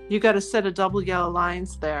 you got a set of double yellow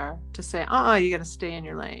lines there to say, you got to stay in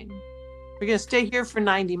your lane. You're going to stay here for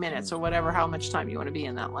 90 minutes or whatever, how much time you want to be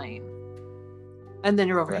in that lane. And then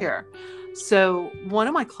you're over here. So one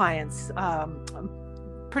of my clients,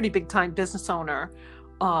 pretty big time business owner,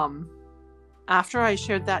 after I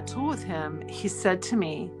shared that tool with him, he said to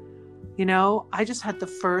me, I just had the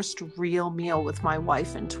first real meal with my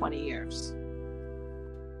wife in 20 years.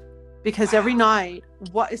 Because every night,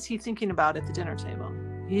 what is he thinking about at the dinner table?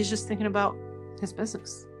 He's just thinking about his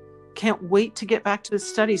business. Can't wait to get back to his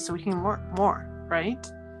studies so he can work more, right?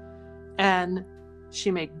 And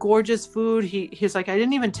she made gorgeous food. He's like, I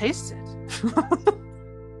didn't even taste it.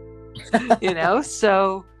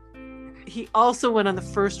 So he also went on the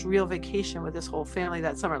first real vacation with his whole family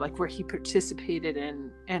that summer, like where he participated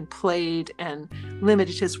and played and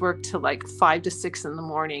limited his work to like 5 to 6 in the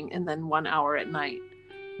morning and then 1 hour at night.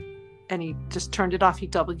 And he just turned it off. He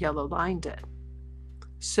double yellow lined it.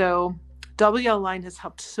 So double yellow line has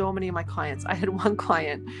helped so many of my clients. I had one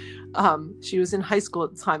client, she was in high school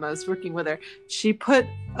at the time I was working with her. She put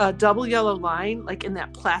a double yellow line like in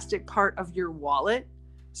that plastic part of your wallet.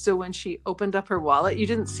 So when she opened up her wallet, you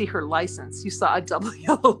didn't see her license. You saw a double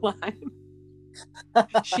yellow line.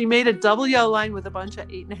 She made a double yellow line with a bunch of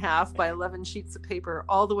 8.5 by 11 sheets of paper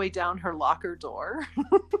all the way down her locker door.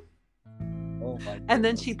 Oh my And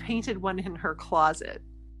then she painted one in her closet.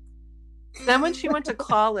 Then when she went to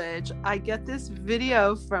college, I get this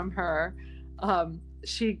video from her.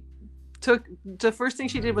 She took, the first thing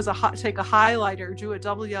she did was take a highlighter, drew a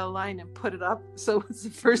double yellow line and put it up. So it's the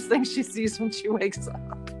first thing she sees when she wakes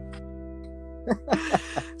up.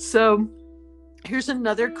 So here's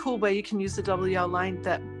another cool way you can use the double yellow line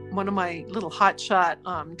that one of my little hotshot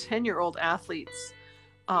 10-year-old athletes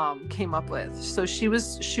came up with. So she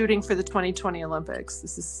was shooting for the 2020 Olympics.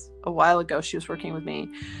 This is a while ago. She was working with me.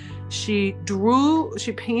 She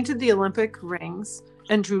painted the Olympic rings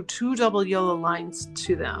and drew 2 double yellow lines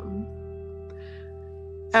to them.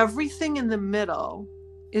 Everything in the middle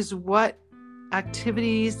is what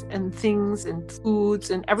activities and things and foods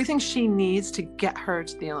and everything she needs to get her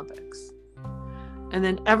to the Olympics. And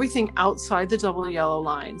then everything outside the double yellow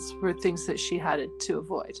lines were things that she had to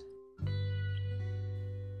avoid.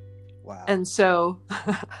 Wow. And so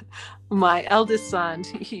my eldest son,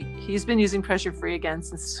 he's been using Pressure Free again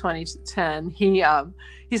since 2010.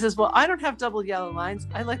 He says, well, I don't have double yellow lines.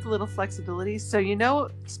 I like a little flexibility. So,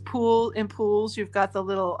 in pools, you've got the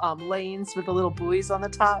little lanes with the little buoys on the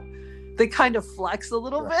top. They kind of flex a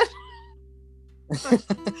little bit.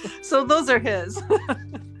 So those are his.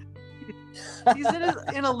 He's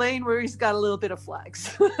in a lane where he's got a little bit of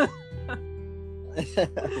flex. I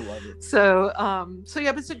love it. So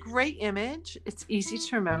yeah, but it's a great image. It's easy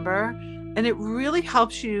to remember, and it really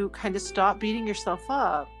helps you kind of stop beating yourself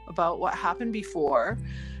up about what happened before.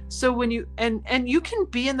 So when you and you can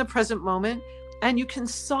be in the present moment, and you can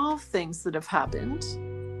solve things that have happened.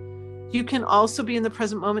 You can also be in the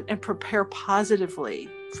present moment and prepare positively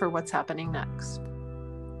for what's happening next.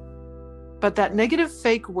 But that negative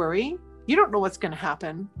fake worry, you don't know what's going to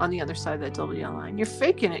happen on the other side of that double yellow line. You're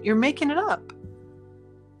faking it. You're making it up.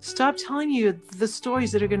 Stop telling you the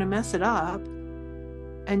stories that are going to mess it up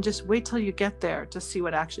and just wait till you get there to see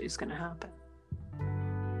what actually is going to happen.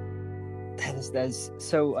 That is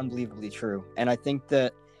so unbelievably true. And I think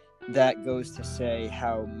that goes to say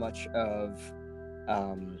how much of,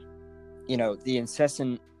 the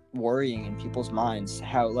incessant worrying in people's minds,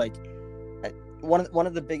 how like one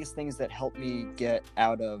of the biggest things that helped me get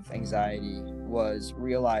out of anxiety was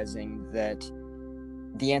realizing that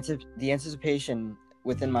the anticipation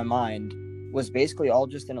within my mind was basically all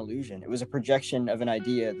just an illusion. It was a projection of an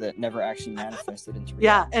idea that never actually manifested into reality.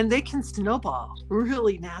 Yeah, and they can snowball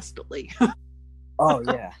really nastily. Oh,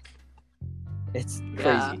 yeah. It's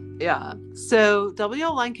crazy. Yeah. So double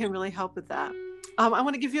yellow line can really help with that. I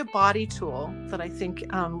want to give you a body tool that I think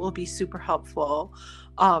will be super helpful.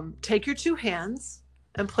 Take your 2 hands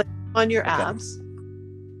and place them on your abs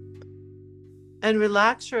and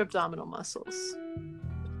relax your abdominal muscles.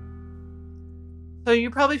 So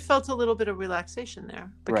you probably felt a little bit of relaxation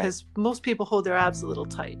there because most people hold their abs a little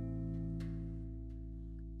tight.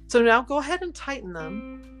 So now go ahead and tighten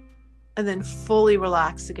them and then fully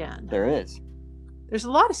relax again. There's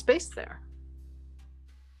a lot of space there.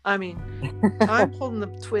 I mean, I'm holding the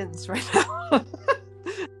twins right now.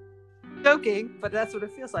 Joking, but that's what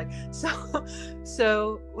it feels like.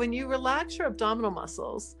 So when you relax your abdominal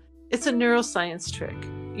muscles, it's a neuroscience trick.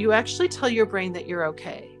 You actually tell your brain that you're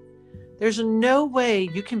okay. There's no way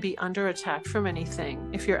you can be under attack from anything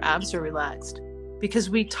if your abs are relaxed, because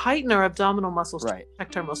we tighten our abdominal muscles to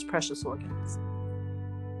protect our most precious organs.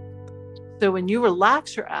 So when you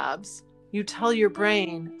relax your abs, you tell your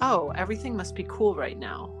brain, oh, everything must be cool right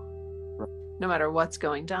now, no matter what's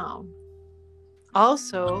going down.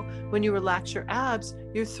 Also, when you relax your abs,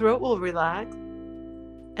 your throat will relax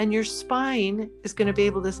and your spine is going to be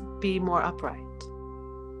able to be more upright.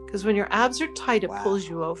 Because when your abs are tight, it pulls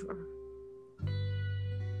you over.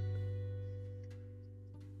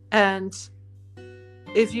 And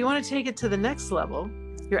if you want to take it to the next level,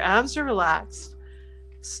 your abs are relaxed.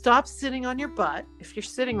 Stop sitting on your butt. If you're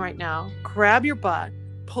sitting right now, grab your butt,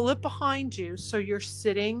 pull it behind you so you're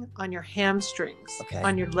sitting on your hamstrings,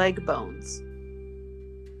 on your leg bones.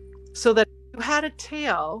 So that if you had a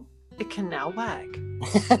tail, it can now wag.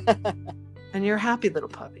 And you're a happy little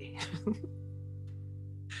puppy.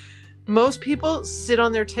 Most people sit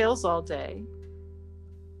on their tails all day.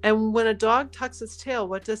 And when a dog tucks its tail,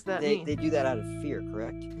 what does that mean? They do that out of fear,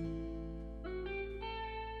 correct?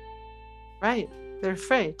 Right. They're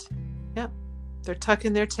afraid. Yeah. They're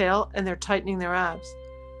tucking their tail and they're tightening their abs.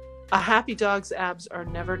 A happy dog's abs are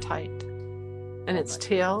never tight, and its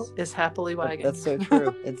tail is happily wagging. That's so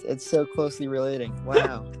true. It's so closely relating.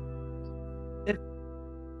 Wow.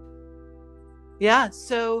 Yeah,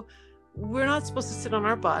 so we're not supposed to sit on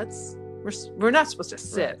our butts. We're not supposed to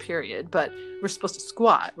sit, Right. period, but we're supposed to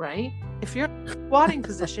squat, right? If you're in a squatting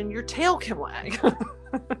position, your tail can wag.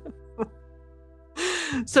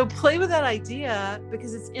 So play with that idea,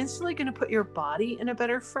 because it's instantly going to put your body in a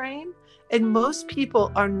better frame. And most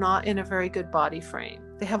people are not in a very good body frame.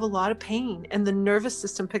 They have a lot of pain, and the nervous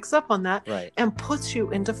system picks up on that Right. and puts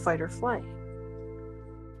you into fight or flight.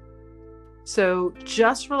 So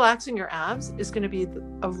just relaxing your abs is going to be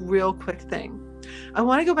a real quick thing. I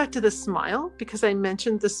want to go back to the smile, because I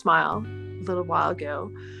mentioned the smile a little while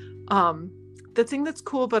ago. The thing that's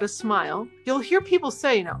cool about a smile, you'll hear people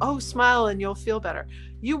say, oh, smile and you'll feel better.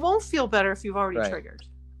 You won't feel better if you've already Right. triggered.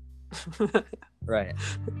 Right.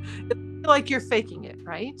 It'll feel like you're faking it,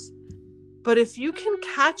 right? But if you can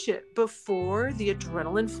catch it before the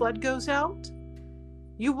adrenaline flood goes out,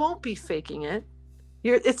 you won't be faking it.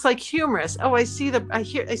 It's like humorous. Oh, I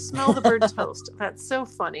smell the bird toast. That's so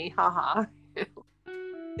funny. Haha.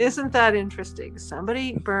 Isn't that interesting?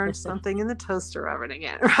 Somebody burned something in the toaster oven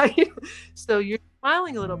again, right? So you're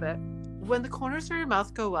smiling a little bit. When the corners of your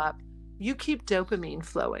mouth go up, you keep dopamine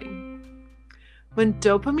flowing. When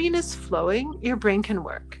dopamine is flowing, your brain can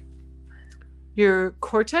work. Your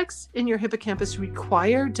cortex and your hippocampus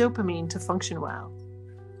require dopamine to function well.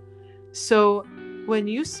 So when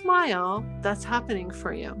you smile, that's happening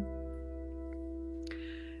for you.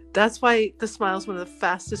 That's why the smile is one of the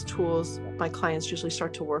fastest tools my clients usually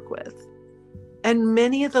start to work with. And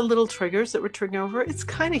many of the little triggers that we're triggering over, it's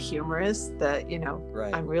kind of humorous that,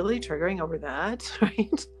 Right. I'm really triggering over that,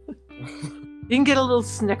 right? You can get a little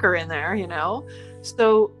snicker in there,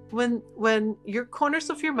 So when your corners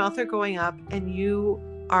of your mouth are going up and you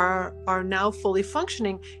are now fully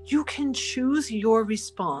functioning, you can choose your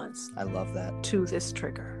response. I love that. To this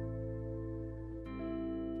trigger,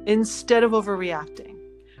 instead of overreacting.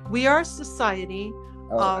 We are a society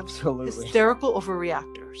of absolutely. hysterical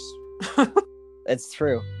overreactors. It's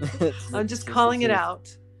true. I'm just calling it out.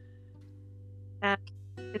 And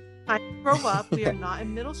it's time to grow up. We are not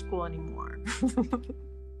in middle school anymore.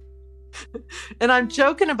 And I'm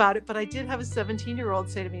joking about it, but I did have a 17-year-old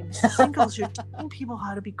say to me, Mrs. Ingalls, you're teaching people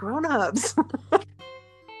how to be grown-ups.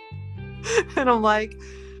 And I'm like,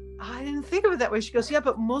 I didn't think of it that way. She goes, yeah,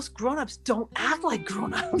 but most grown-ups don't act like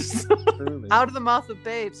grown-ups. Out of the mouth of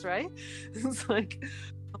babes, right? It's like,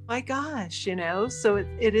 oh my gosh, So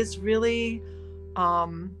it is really,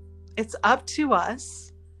 it's up to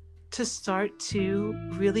us to start to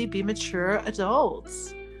really be mature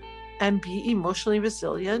adults and be emotionally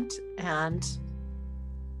resilient. And,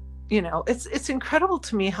 it's incredible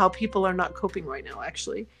to me how people are not coping right now,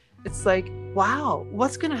 actually. It's like, wow,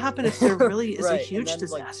 what's going to happen if there really is right. a huge and then,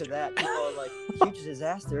 disaster? To that, people are like, huge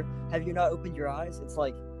disaster? Have you not opened your eyes? It's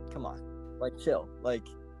like, come on, chill, Right.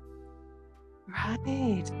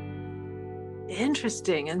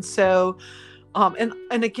 Interesting. And so,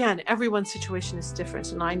 and again, everyone's situation is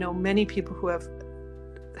different. And I know many people who have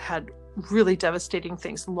had really devastating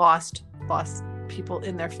things, lost people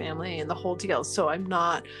in their family and the whole deal. So I'm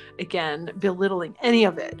not, again, belittling any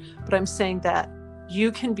of it, but I'm saying that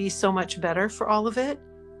you can be so much better for all of it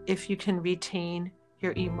if you can retain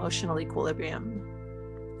your emotional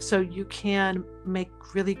equilibrium. So you can make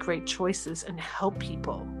really great choices and help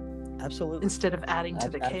people. Absolutely. Instead of adding to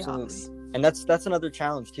the chaos. Absolutely. And that's another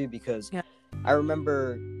challenge too, because I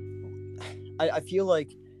remember, I feel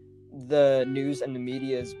like the news and the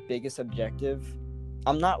media's biggest objective,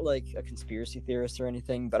 I'm not like a conspiracy theorist or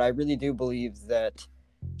anything, but I really do believe that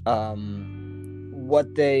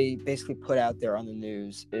what they basically put out there on the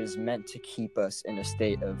news is meant to keep us in a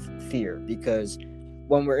state of fear, because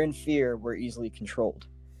when we're in fear, we're easily controlled.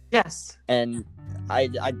 Yes. And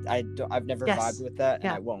I've never vibed with that,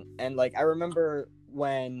 and I won't. And I remember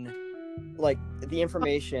when the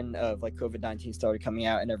information of COVID-19 started coming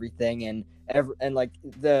out and everything, and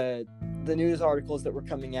the news articles that were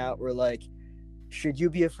coming out were like, should you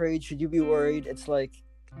be afraid? Should you be worried? It's like,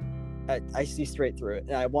 I see straight through it,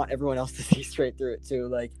 and I want everyone else to see straight through it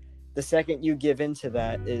too. The second you give into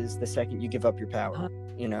that is the second you give up your power.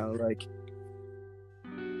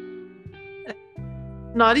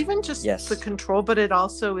 Not even just the control, but it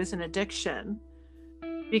also is an addiction,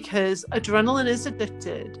 because adrenaline is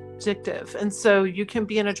addictive. And so you can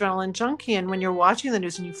be an adrenaline junkie, and when you're watching the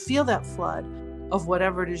news and you feel that flood of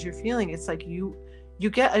whatever it is you're feeling, it's like you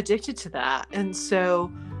get addicted to that. And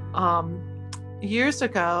so years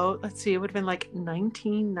ago, let's see, it would have been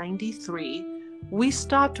 1993, we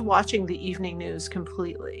stopped watching the evening news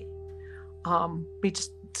completely. We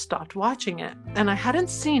just stopped watching it. And I hadn't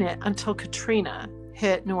seen it until Katrina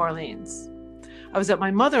hit New Orleans. I was at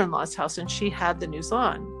my mother-in-law's house and she had the news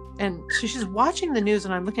on. And so she's watching the news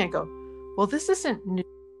and I'm looking, I go, well, this isn't news,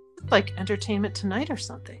 it's like Entertainment Tonight or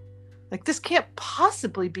something. Like, this can't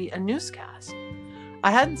possibly be a newscast.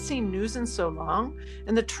 I hadn't seen news in so long,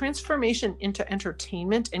 and the transformation into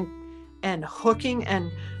entertainment and hooking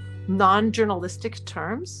and non-journalistic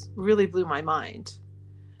terms really blew my mind.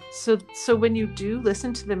 So when you do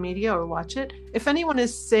listen to the media or watch it, if anyone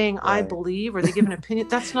is saying I believe or they give an opinion,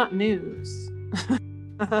 that's not news.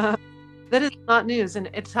 That is not news, and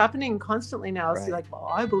it's happening constantly now. It's like, well,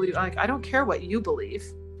 I believe. Like, I don't care what you believe.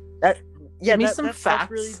 That's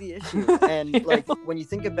really the issue. And like, when you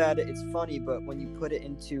think about it, it's funny, but when you put it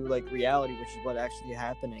into like reality, which is what actually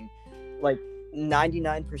happening, like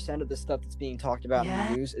 99% of the stuff that's being talked about in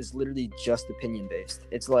the news is literally just opinion based.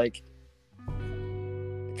 It's like,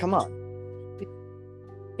 come on.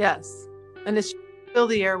 Yes, and it's fill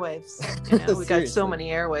the airwaves. You know, we got so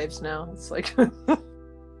many airwaves now. It's like fill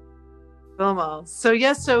them all. So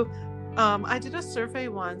I did a survey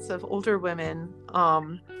once of older women.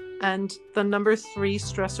 And the number 3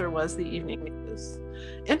 stressor was the evening news.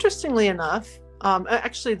 Interestingly enough,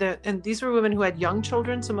 actually, and these were women who had young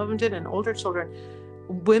children, some of them did, and older children.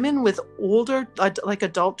 Women with older, like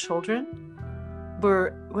adult children,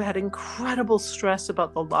 had incredible stress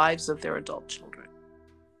about the lives of their adult children.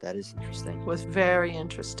 That is interesting. It was very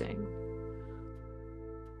interesting.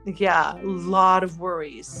 Yeah, a lot of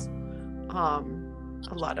worries. A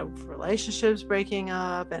lot of relationships breaking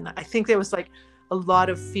up. And I think there was like a lot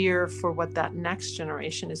of fear for what that next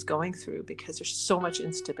generation is going through, because there's so much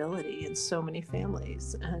instability in so many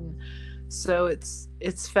families. And so it's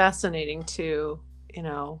fascinating to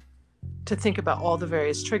think about all the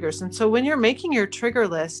various triggers. And so when you're making your trigger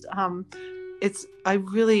list, I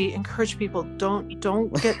really encourage people, don't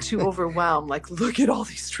get too overwhelmed. Like, look at all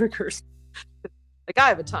these triggers. Like, I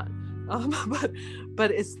have a ton,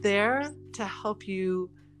 but it's there to help you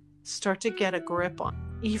start to get a grip on.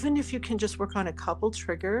 Even if you can just work on a couple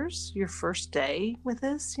triggers your first day with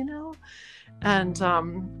this, and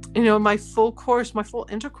my full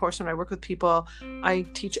intro course, when I work with people, I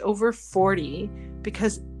teach over 40,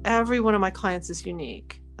 because every one of my clients is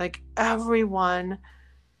unique. Like, everyone,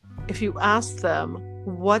 if you ask them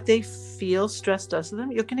what they feel stress does to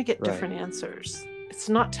them, you're going to get different answers. It's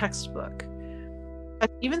not textbook.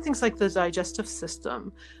 Even things like the digestive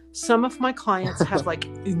system. Some of my clients have like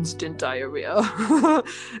instant diarrhea,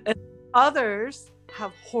 and others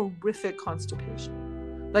have horrific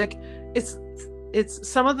constipation. Like, it's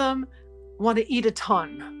some of them want to eat a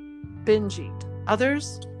ton, binge eat.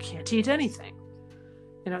 Others can't eat anything.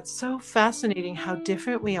 It's so fascinating how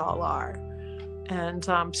different we all are. And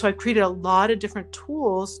so I've created a lot of different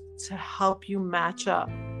tools to help you match up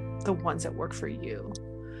the ones that work for you.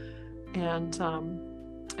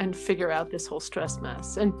 And figure out this whole stress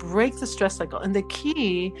mess and break the stress cycle. And the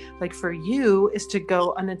key, like for you, is to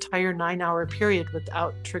go an entire 9-hour period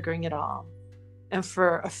without triggering it all. And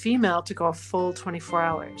for a female to go a full 24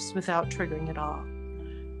 hours without triggering it all.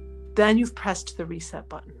 Then you've pressed the reset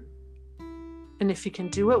button. And if you can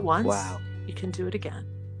do it once, you can do it again.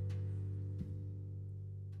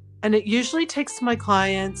 And it usually takes my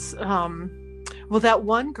clients, that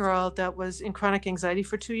one girl that was in chronic anxiety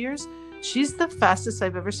for 2 years, she's the fastest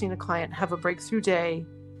I've ever seen a client have a breakthrough day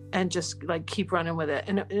and just like keep running with it.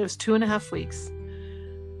 And it was 2.5 weeks.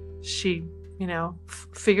 She,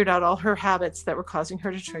 figured out all her habits that were causing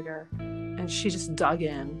her to trigger, and she just dug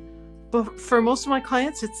in. But for most of my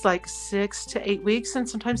clients, it's like 6 to 8 weeks, and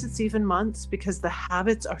sometimes it's even months, because the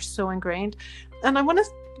habits are so ingrained. And I want to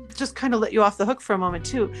just kind of let you off the hook for a moment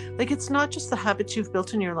too. Like, it's not just the habits you've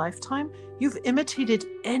built in your lifetime. You've imitated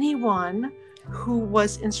anyone who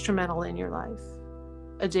was instrumental in your life.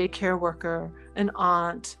 A daycare worker, an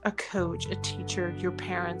aunt, a coach, a teacher, your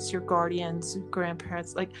parents, your guardians,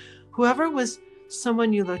 grandparents, like whoever was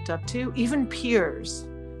someone you looked up to, even peers.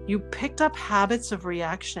 You picked up habits of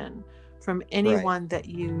reaction from anyone that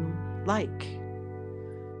you like.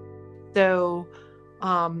 So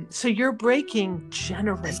you're breaking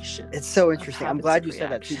generations. It's so interesting. I'm glad you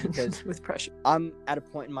said that too, because with pressure. I'm at a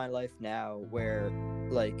point in my life now where,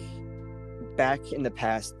 like, back in the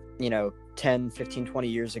past, 10, 15, 20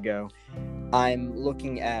 years ago, I'm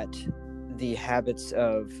looking at the habits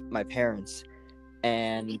of my parents,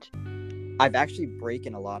 and I've actually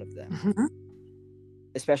broken a lot of them,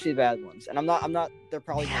 especially the bad ones. And I'm not, they're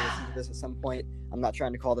probably going to listen to this at some point. I'm not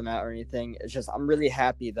trying to call them out or anything. It's just, I'm really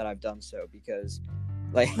happy that I've done so, because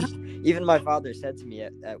Like, even my father said to me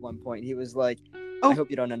at one point, he was like, I hope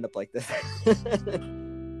you don't end up like this.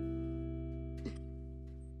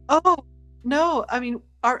 Oh, no. I mean,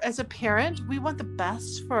 as a parent, we want the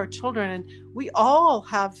best for our children, and we all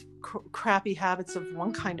have crappy habits of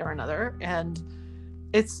one kind or another. And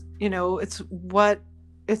it's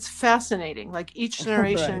fascinating. Like each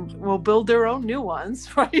generation Right. will build their own new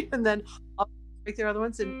ones, right? And then I'll make their other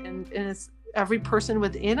ones, and it's every person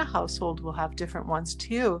within a household will have different ones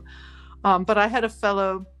too. But I had a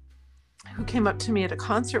fellow who came up to me at a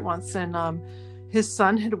concert once, and his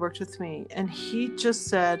son had worked with me, and he just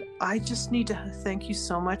said, I just need to thank you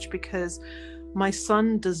so much because my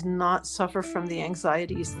son does not suffer from the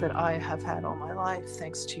anxieties that I have had all my life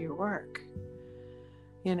thanks to your work.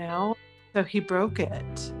 So he broke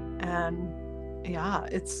it. And yeah,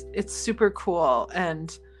 it's super cool,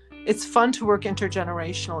 and it's fun to work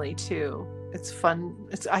intergenerationally too. It's fun.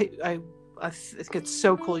 I think it's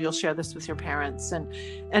so cool. You'll share this with your parents and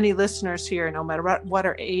any listeners here, no matter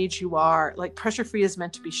what age you are. Like, Pressure Free is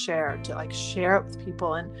meant to be shared, to like share it with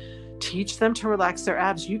people and teach them to relax their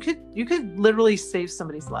abs. You could literally save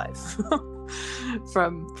somebody's life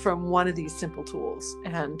from one of these simple tools.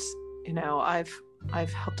 And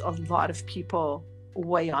I've helped a lot of people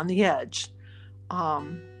way on the edge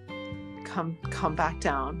come back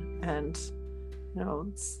down. And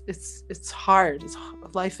it's hard.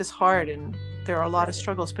 Life is hard, and there are a lot of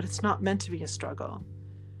struggles, but it's not meant to be a struggle.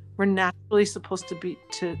 We're naturally supposed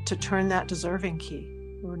to turn that deserving key.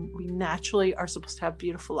 We naturally are supposed to have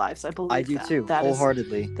beautiful lives. I believe I do that. too, That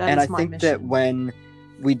wholeheartedly. And I think mission. That when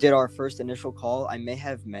we did our first initial call, I may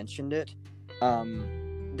have mentioned it.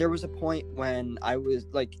 There was a point when I was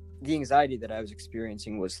like, the anxiety that I was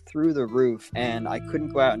experiencing was through the roof, and I couldn't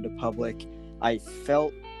go out into public. I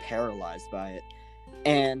felt paralyzed by it.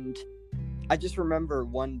 And I just remember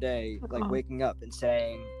one day, like, waking up and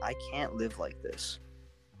saying, I can't live like this.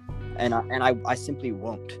 And I simply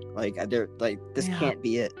won't. This can't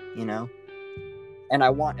be it, And I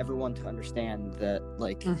want everyone to understand that,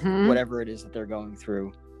 like, whatever it is that they're going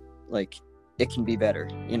through, like, it can be better,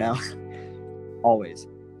 Always.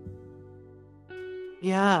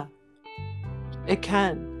 Yeah, it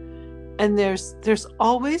can. And there's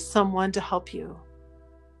always someone to help you.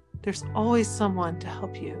 There's always someone to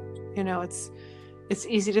help you. It's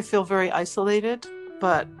easy to feel very isolated,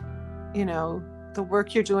 but, the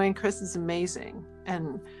work you're doing, Chris, is amazing.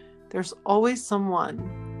 And there's always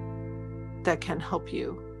someone that can help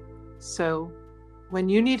you. So when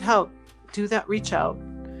you need help, do that reach out.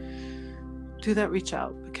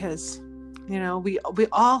 Because, we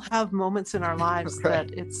all have moments in our lives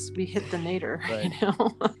right. that we hit the nadir, right.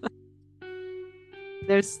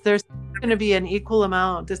 There's going to be an equal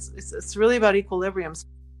amount. It's really about equilibrium.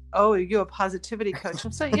 Oh, are you a positivity coach?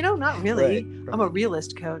 I'm saying, not really. Right. I'm a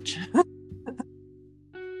realist coach.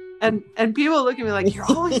 and people look at me like, you're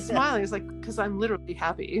always smiling. It's like, because I'm literally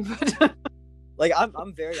happy. But like,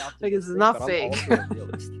 I'm very optimistic. Like, it's not but fake. I'm also a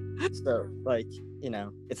realist. So, like,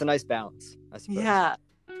 it's a nice balance, I suppose. Yeah.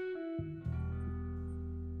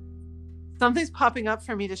 Something's popping up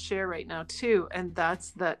for me to share right now too, and that's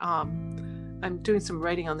that I'm doing some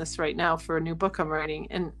writing on this right now for a new book I'm writing,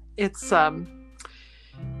 and it's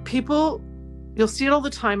people, you'll see it all the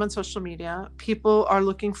time on social media. People are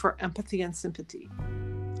looking for empathy and sympathy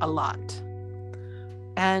a lot.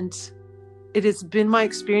 And it has been my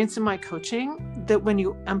experience in my coaching that when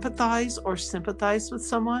you empathize or sympathize with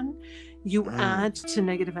someone, you add to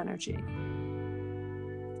negative energy.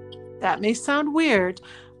 That may sound weird,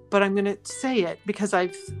 but I'm going to say it because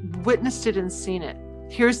I've witnessed it and seen it.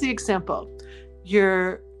 Here's the example.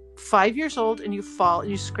 You're 5 years old and you fall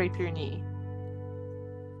and you scrape your knee.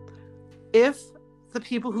 If the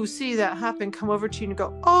people who see that happen come over to you and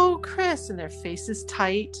go, oh, Chris, and their face is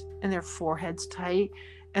tight and their forehead's tight,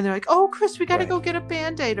 and they're like, oh, Chris, we got to go get a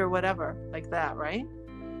Band-Aid or whatever, like that, right?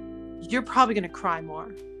 You're probably going to cry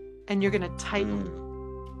more, and you're going to tighten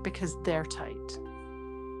because they're tight.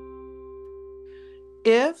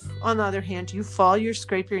 If, on the other hand, you fall, you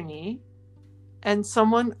scrape your knee, and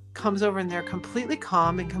someone comes over and they're completely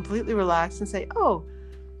calm and completely relaxed and say, oh,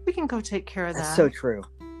 we can go take care of that. That's so true.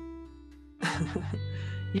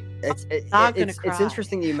 It's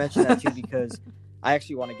interesting that you mentioned that too, because I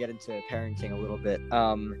actually want to get into parenting a little bit.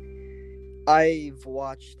 I've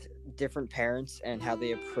watched different parents and how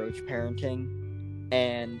they approach parenting,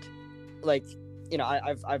 and like,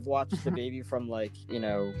 I've watched the baby from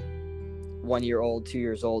 1 year old, 2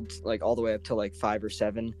 years old, like all the way up to 5 or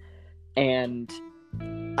 7, and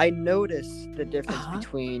I notice the difference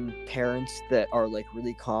between parents that are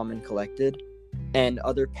really calm and collected and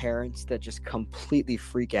other parents that just completely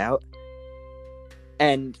freak out.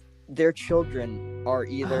 and their children are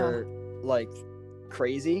either like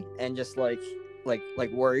crazy and just like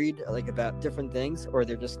worried like about different things, or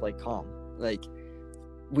they're just like calm. Like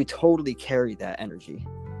we totally carry that energy.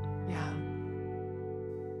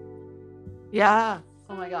 Yeah.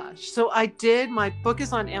 Oh my gosh. So my book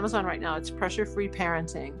is on Amazon right now. It's Pressure Free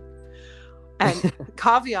Parenting. And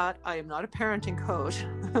caveat, I am not a parenting coach,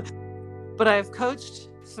 but I have coached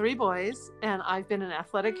 3 boys, and I've been an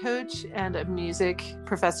athletic coach and a music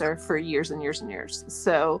professor for years and years and years.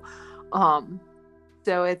 So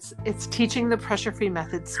it's teaching the pressure-free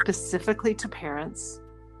method specifically to parents,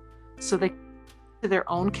 so they to their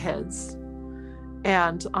own kids.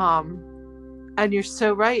 And you're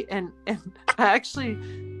so right. And I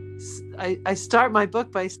start my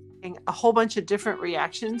book by saying a whole bunch of different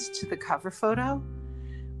reactions to the cover photo,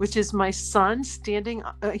 which is my son standing.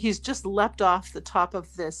 He's just leapt off the top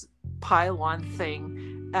of this pylon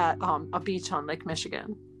thing at a beach on Lake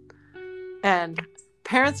Michigan. And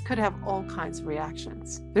parents could have all kinds of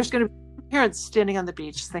reactions. There's going to be parents standing on the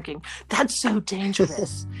beach thinking, that's so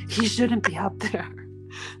dangerous. He shouldn't be up there.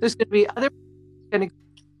 There's going to be other going to,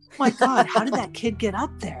 oh my God, how did that kid get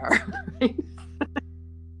up there?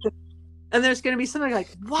 And there's going to be something like,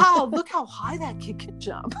 wow, look how high that kid can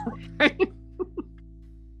jump.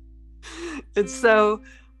 And so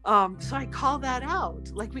I call that out.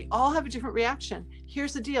 Like, we all have a different reaction.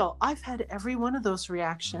 Here's the deal. I've had every one of those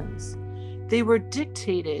reactions. They were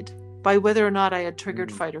dictated by whether or not I had triggered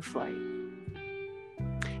fight or flight.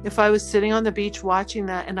 If I was sitting on the beach watching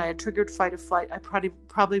that and I had triggered fight or flight, I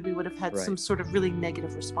probably would have had some sort of really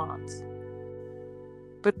negative response.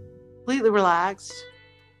 But completely relaxed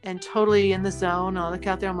and totally in the zone. I look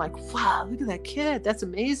out there, I'm like, wow, look at that kid. That's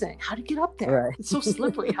amazing. How do you get up there? Right. It's so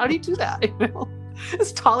slippery. How do you do that? You know?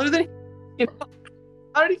 It's taller than, you know,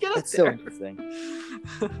 how did he get up there? It's so interesting.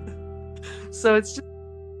 So it's just,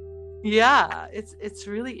 yeah, it's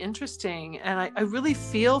really interesting. And I really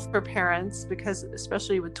feel for parents, because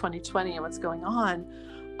especially with 2020 and what's going on,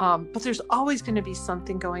 but there's always going to be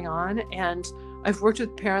something going on. And I've worked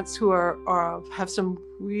with parents who have some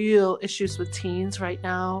real issues with teens right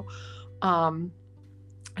now. And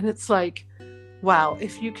it's like, wow,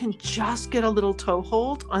 if you can just get a little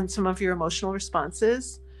toehold on some of your emotional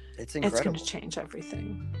responses, it's going to change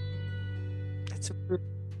everything. It's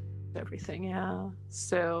everything. Yeah.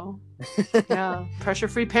 So yeah,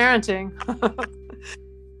 pressure-free parenting.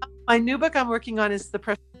 My new book I'm working on is the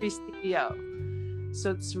Pressure-Free CEO.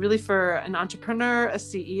 So it's really for an entrepreneur, a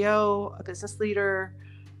CEO, a business leader.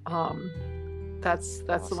 That's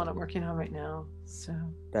awesome. The one I'm working on right now. So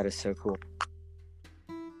that is so cool.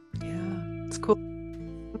 Yeah, it's cool.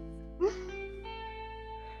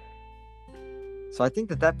 So I think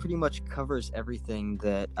that pretty much covers everything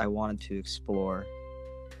that I wanted to explore.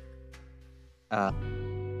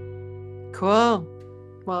 Cool.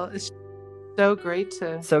 Well, it's so great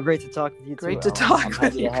to talk with you. Great too, to talk I'm with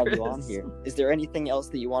happy you. To have you on here. Is there anything else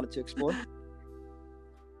that you wanted to explore?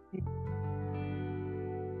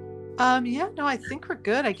 Yeah, no, I think we're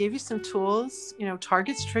good. I gave you some tools,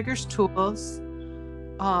 targets, triggers, tools.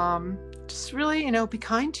 Just really, be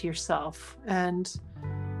kind to yourself, and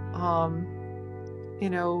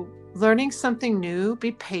learning something new,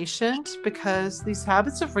 be patient, because these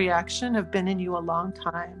habits of reaction have been in you a long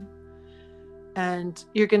time. And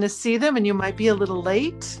you're going to see them, and you might be a little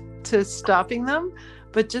late to stopping them,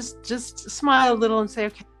 but just smile a little and say,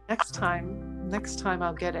 okay, next time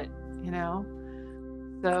I'll get it,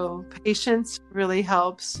 So patience really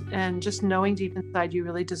helps, and just knowing deep inside you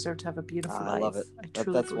really deserve to have a beautiful life. I love it. I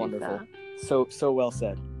truly That's believe wonderful. That. So well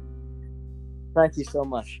said. Thank you so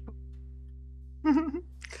much.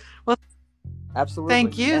 Well, absolutely.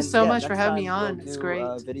 Thank you so much for having me on. It's great.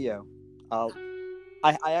 Video.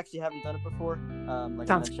 I actually haven't done it before, like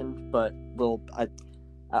I mentioned, but I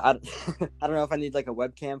don't know if I need like a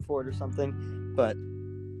webcam for it or something, but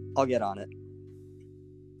I'll get on it.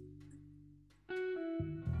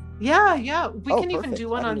 Yeah. We can perfect. Even do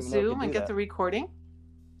one on Zoom and get the recording.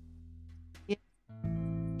 Yeah.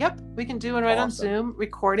 Yep, we can do one right on Zoom,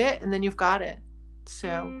 record it, and then you've got it.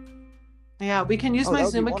 So, yeah, we can use my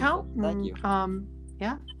Zoom account. Thank you.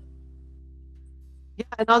 Yeah. Yeah,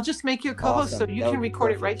 and I'll just make you a co-host so you can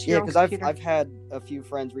record it right to your own computer. Because I've had a few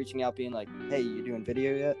friends reaching out being like, hey, you doing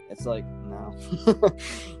video yet? It's like, no.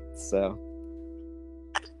 So.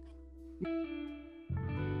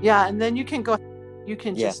 Yeah, and then you can go,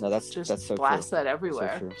 that's so blast true. That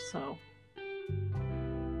everywhere. So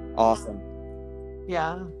awesome.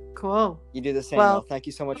 Yeah, cool. You do the same. Well, thank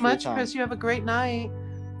you so much for your time. Chris. You have a great night.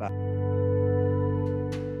 Bye.